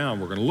themselves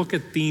around. We're going to look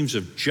at themes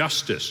of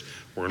justice.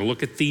 We're going to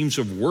look at themes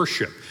of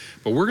worship.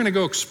 But we're going to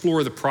go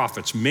explore the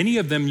prophets. Many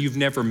of them you've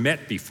never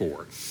met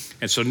before.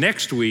 And so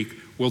next week,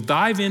 we'll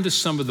dive into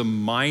some of the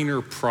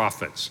minor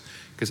prophets,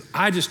 because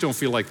I just don't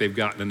feel like they've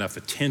gotten enough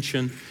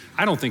attention.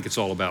 I don't think it's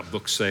all about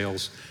book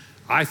sales.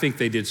 I think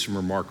they did some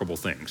remarkable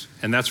things.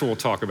 And that's what we'll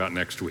talk about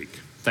next week.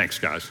 Thanks,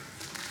 guys.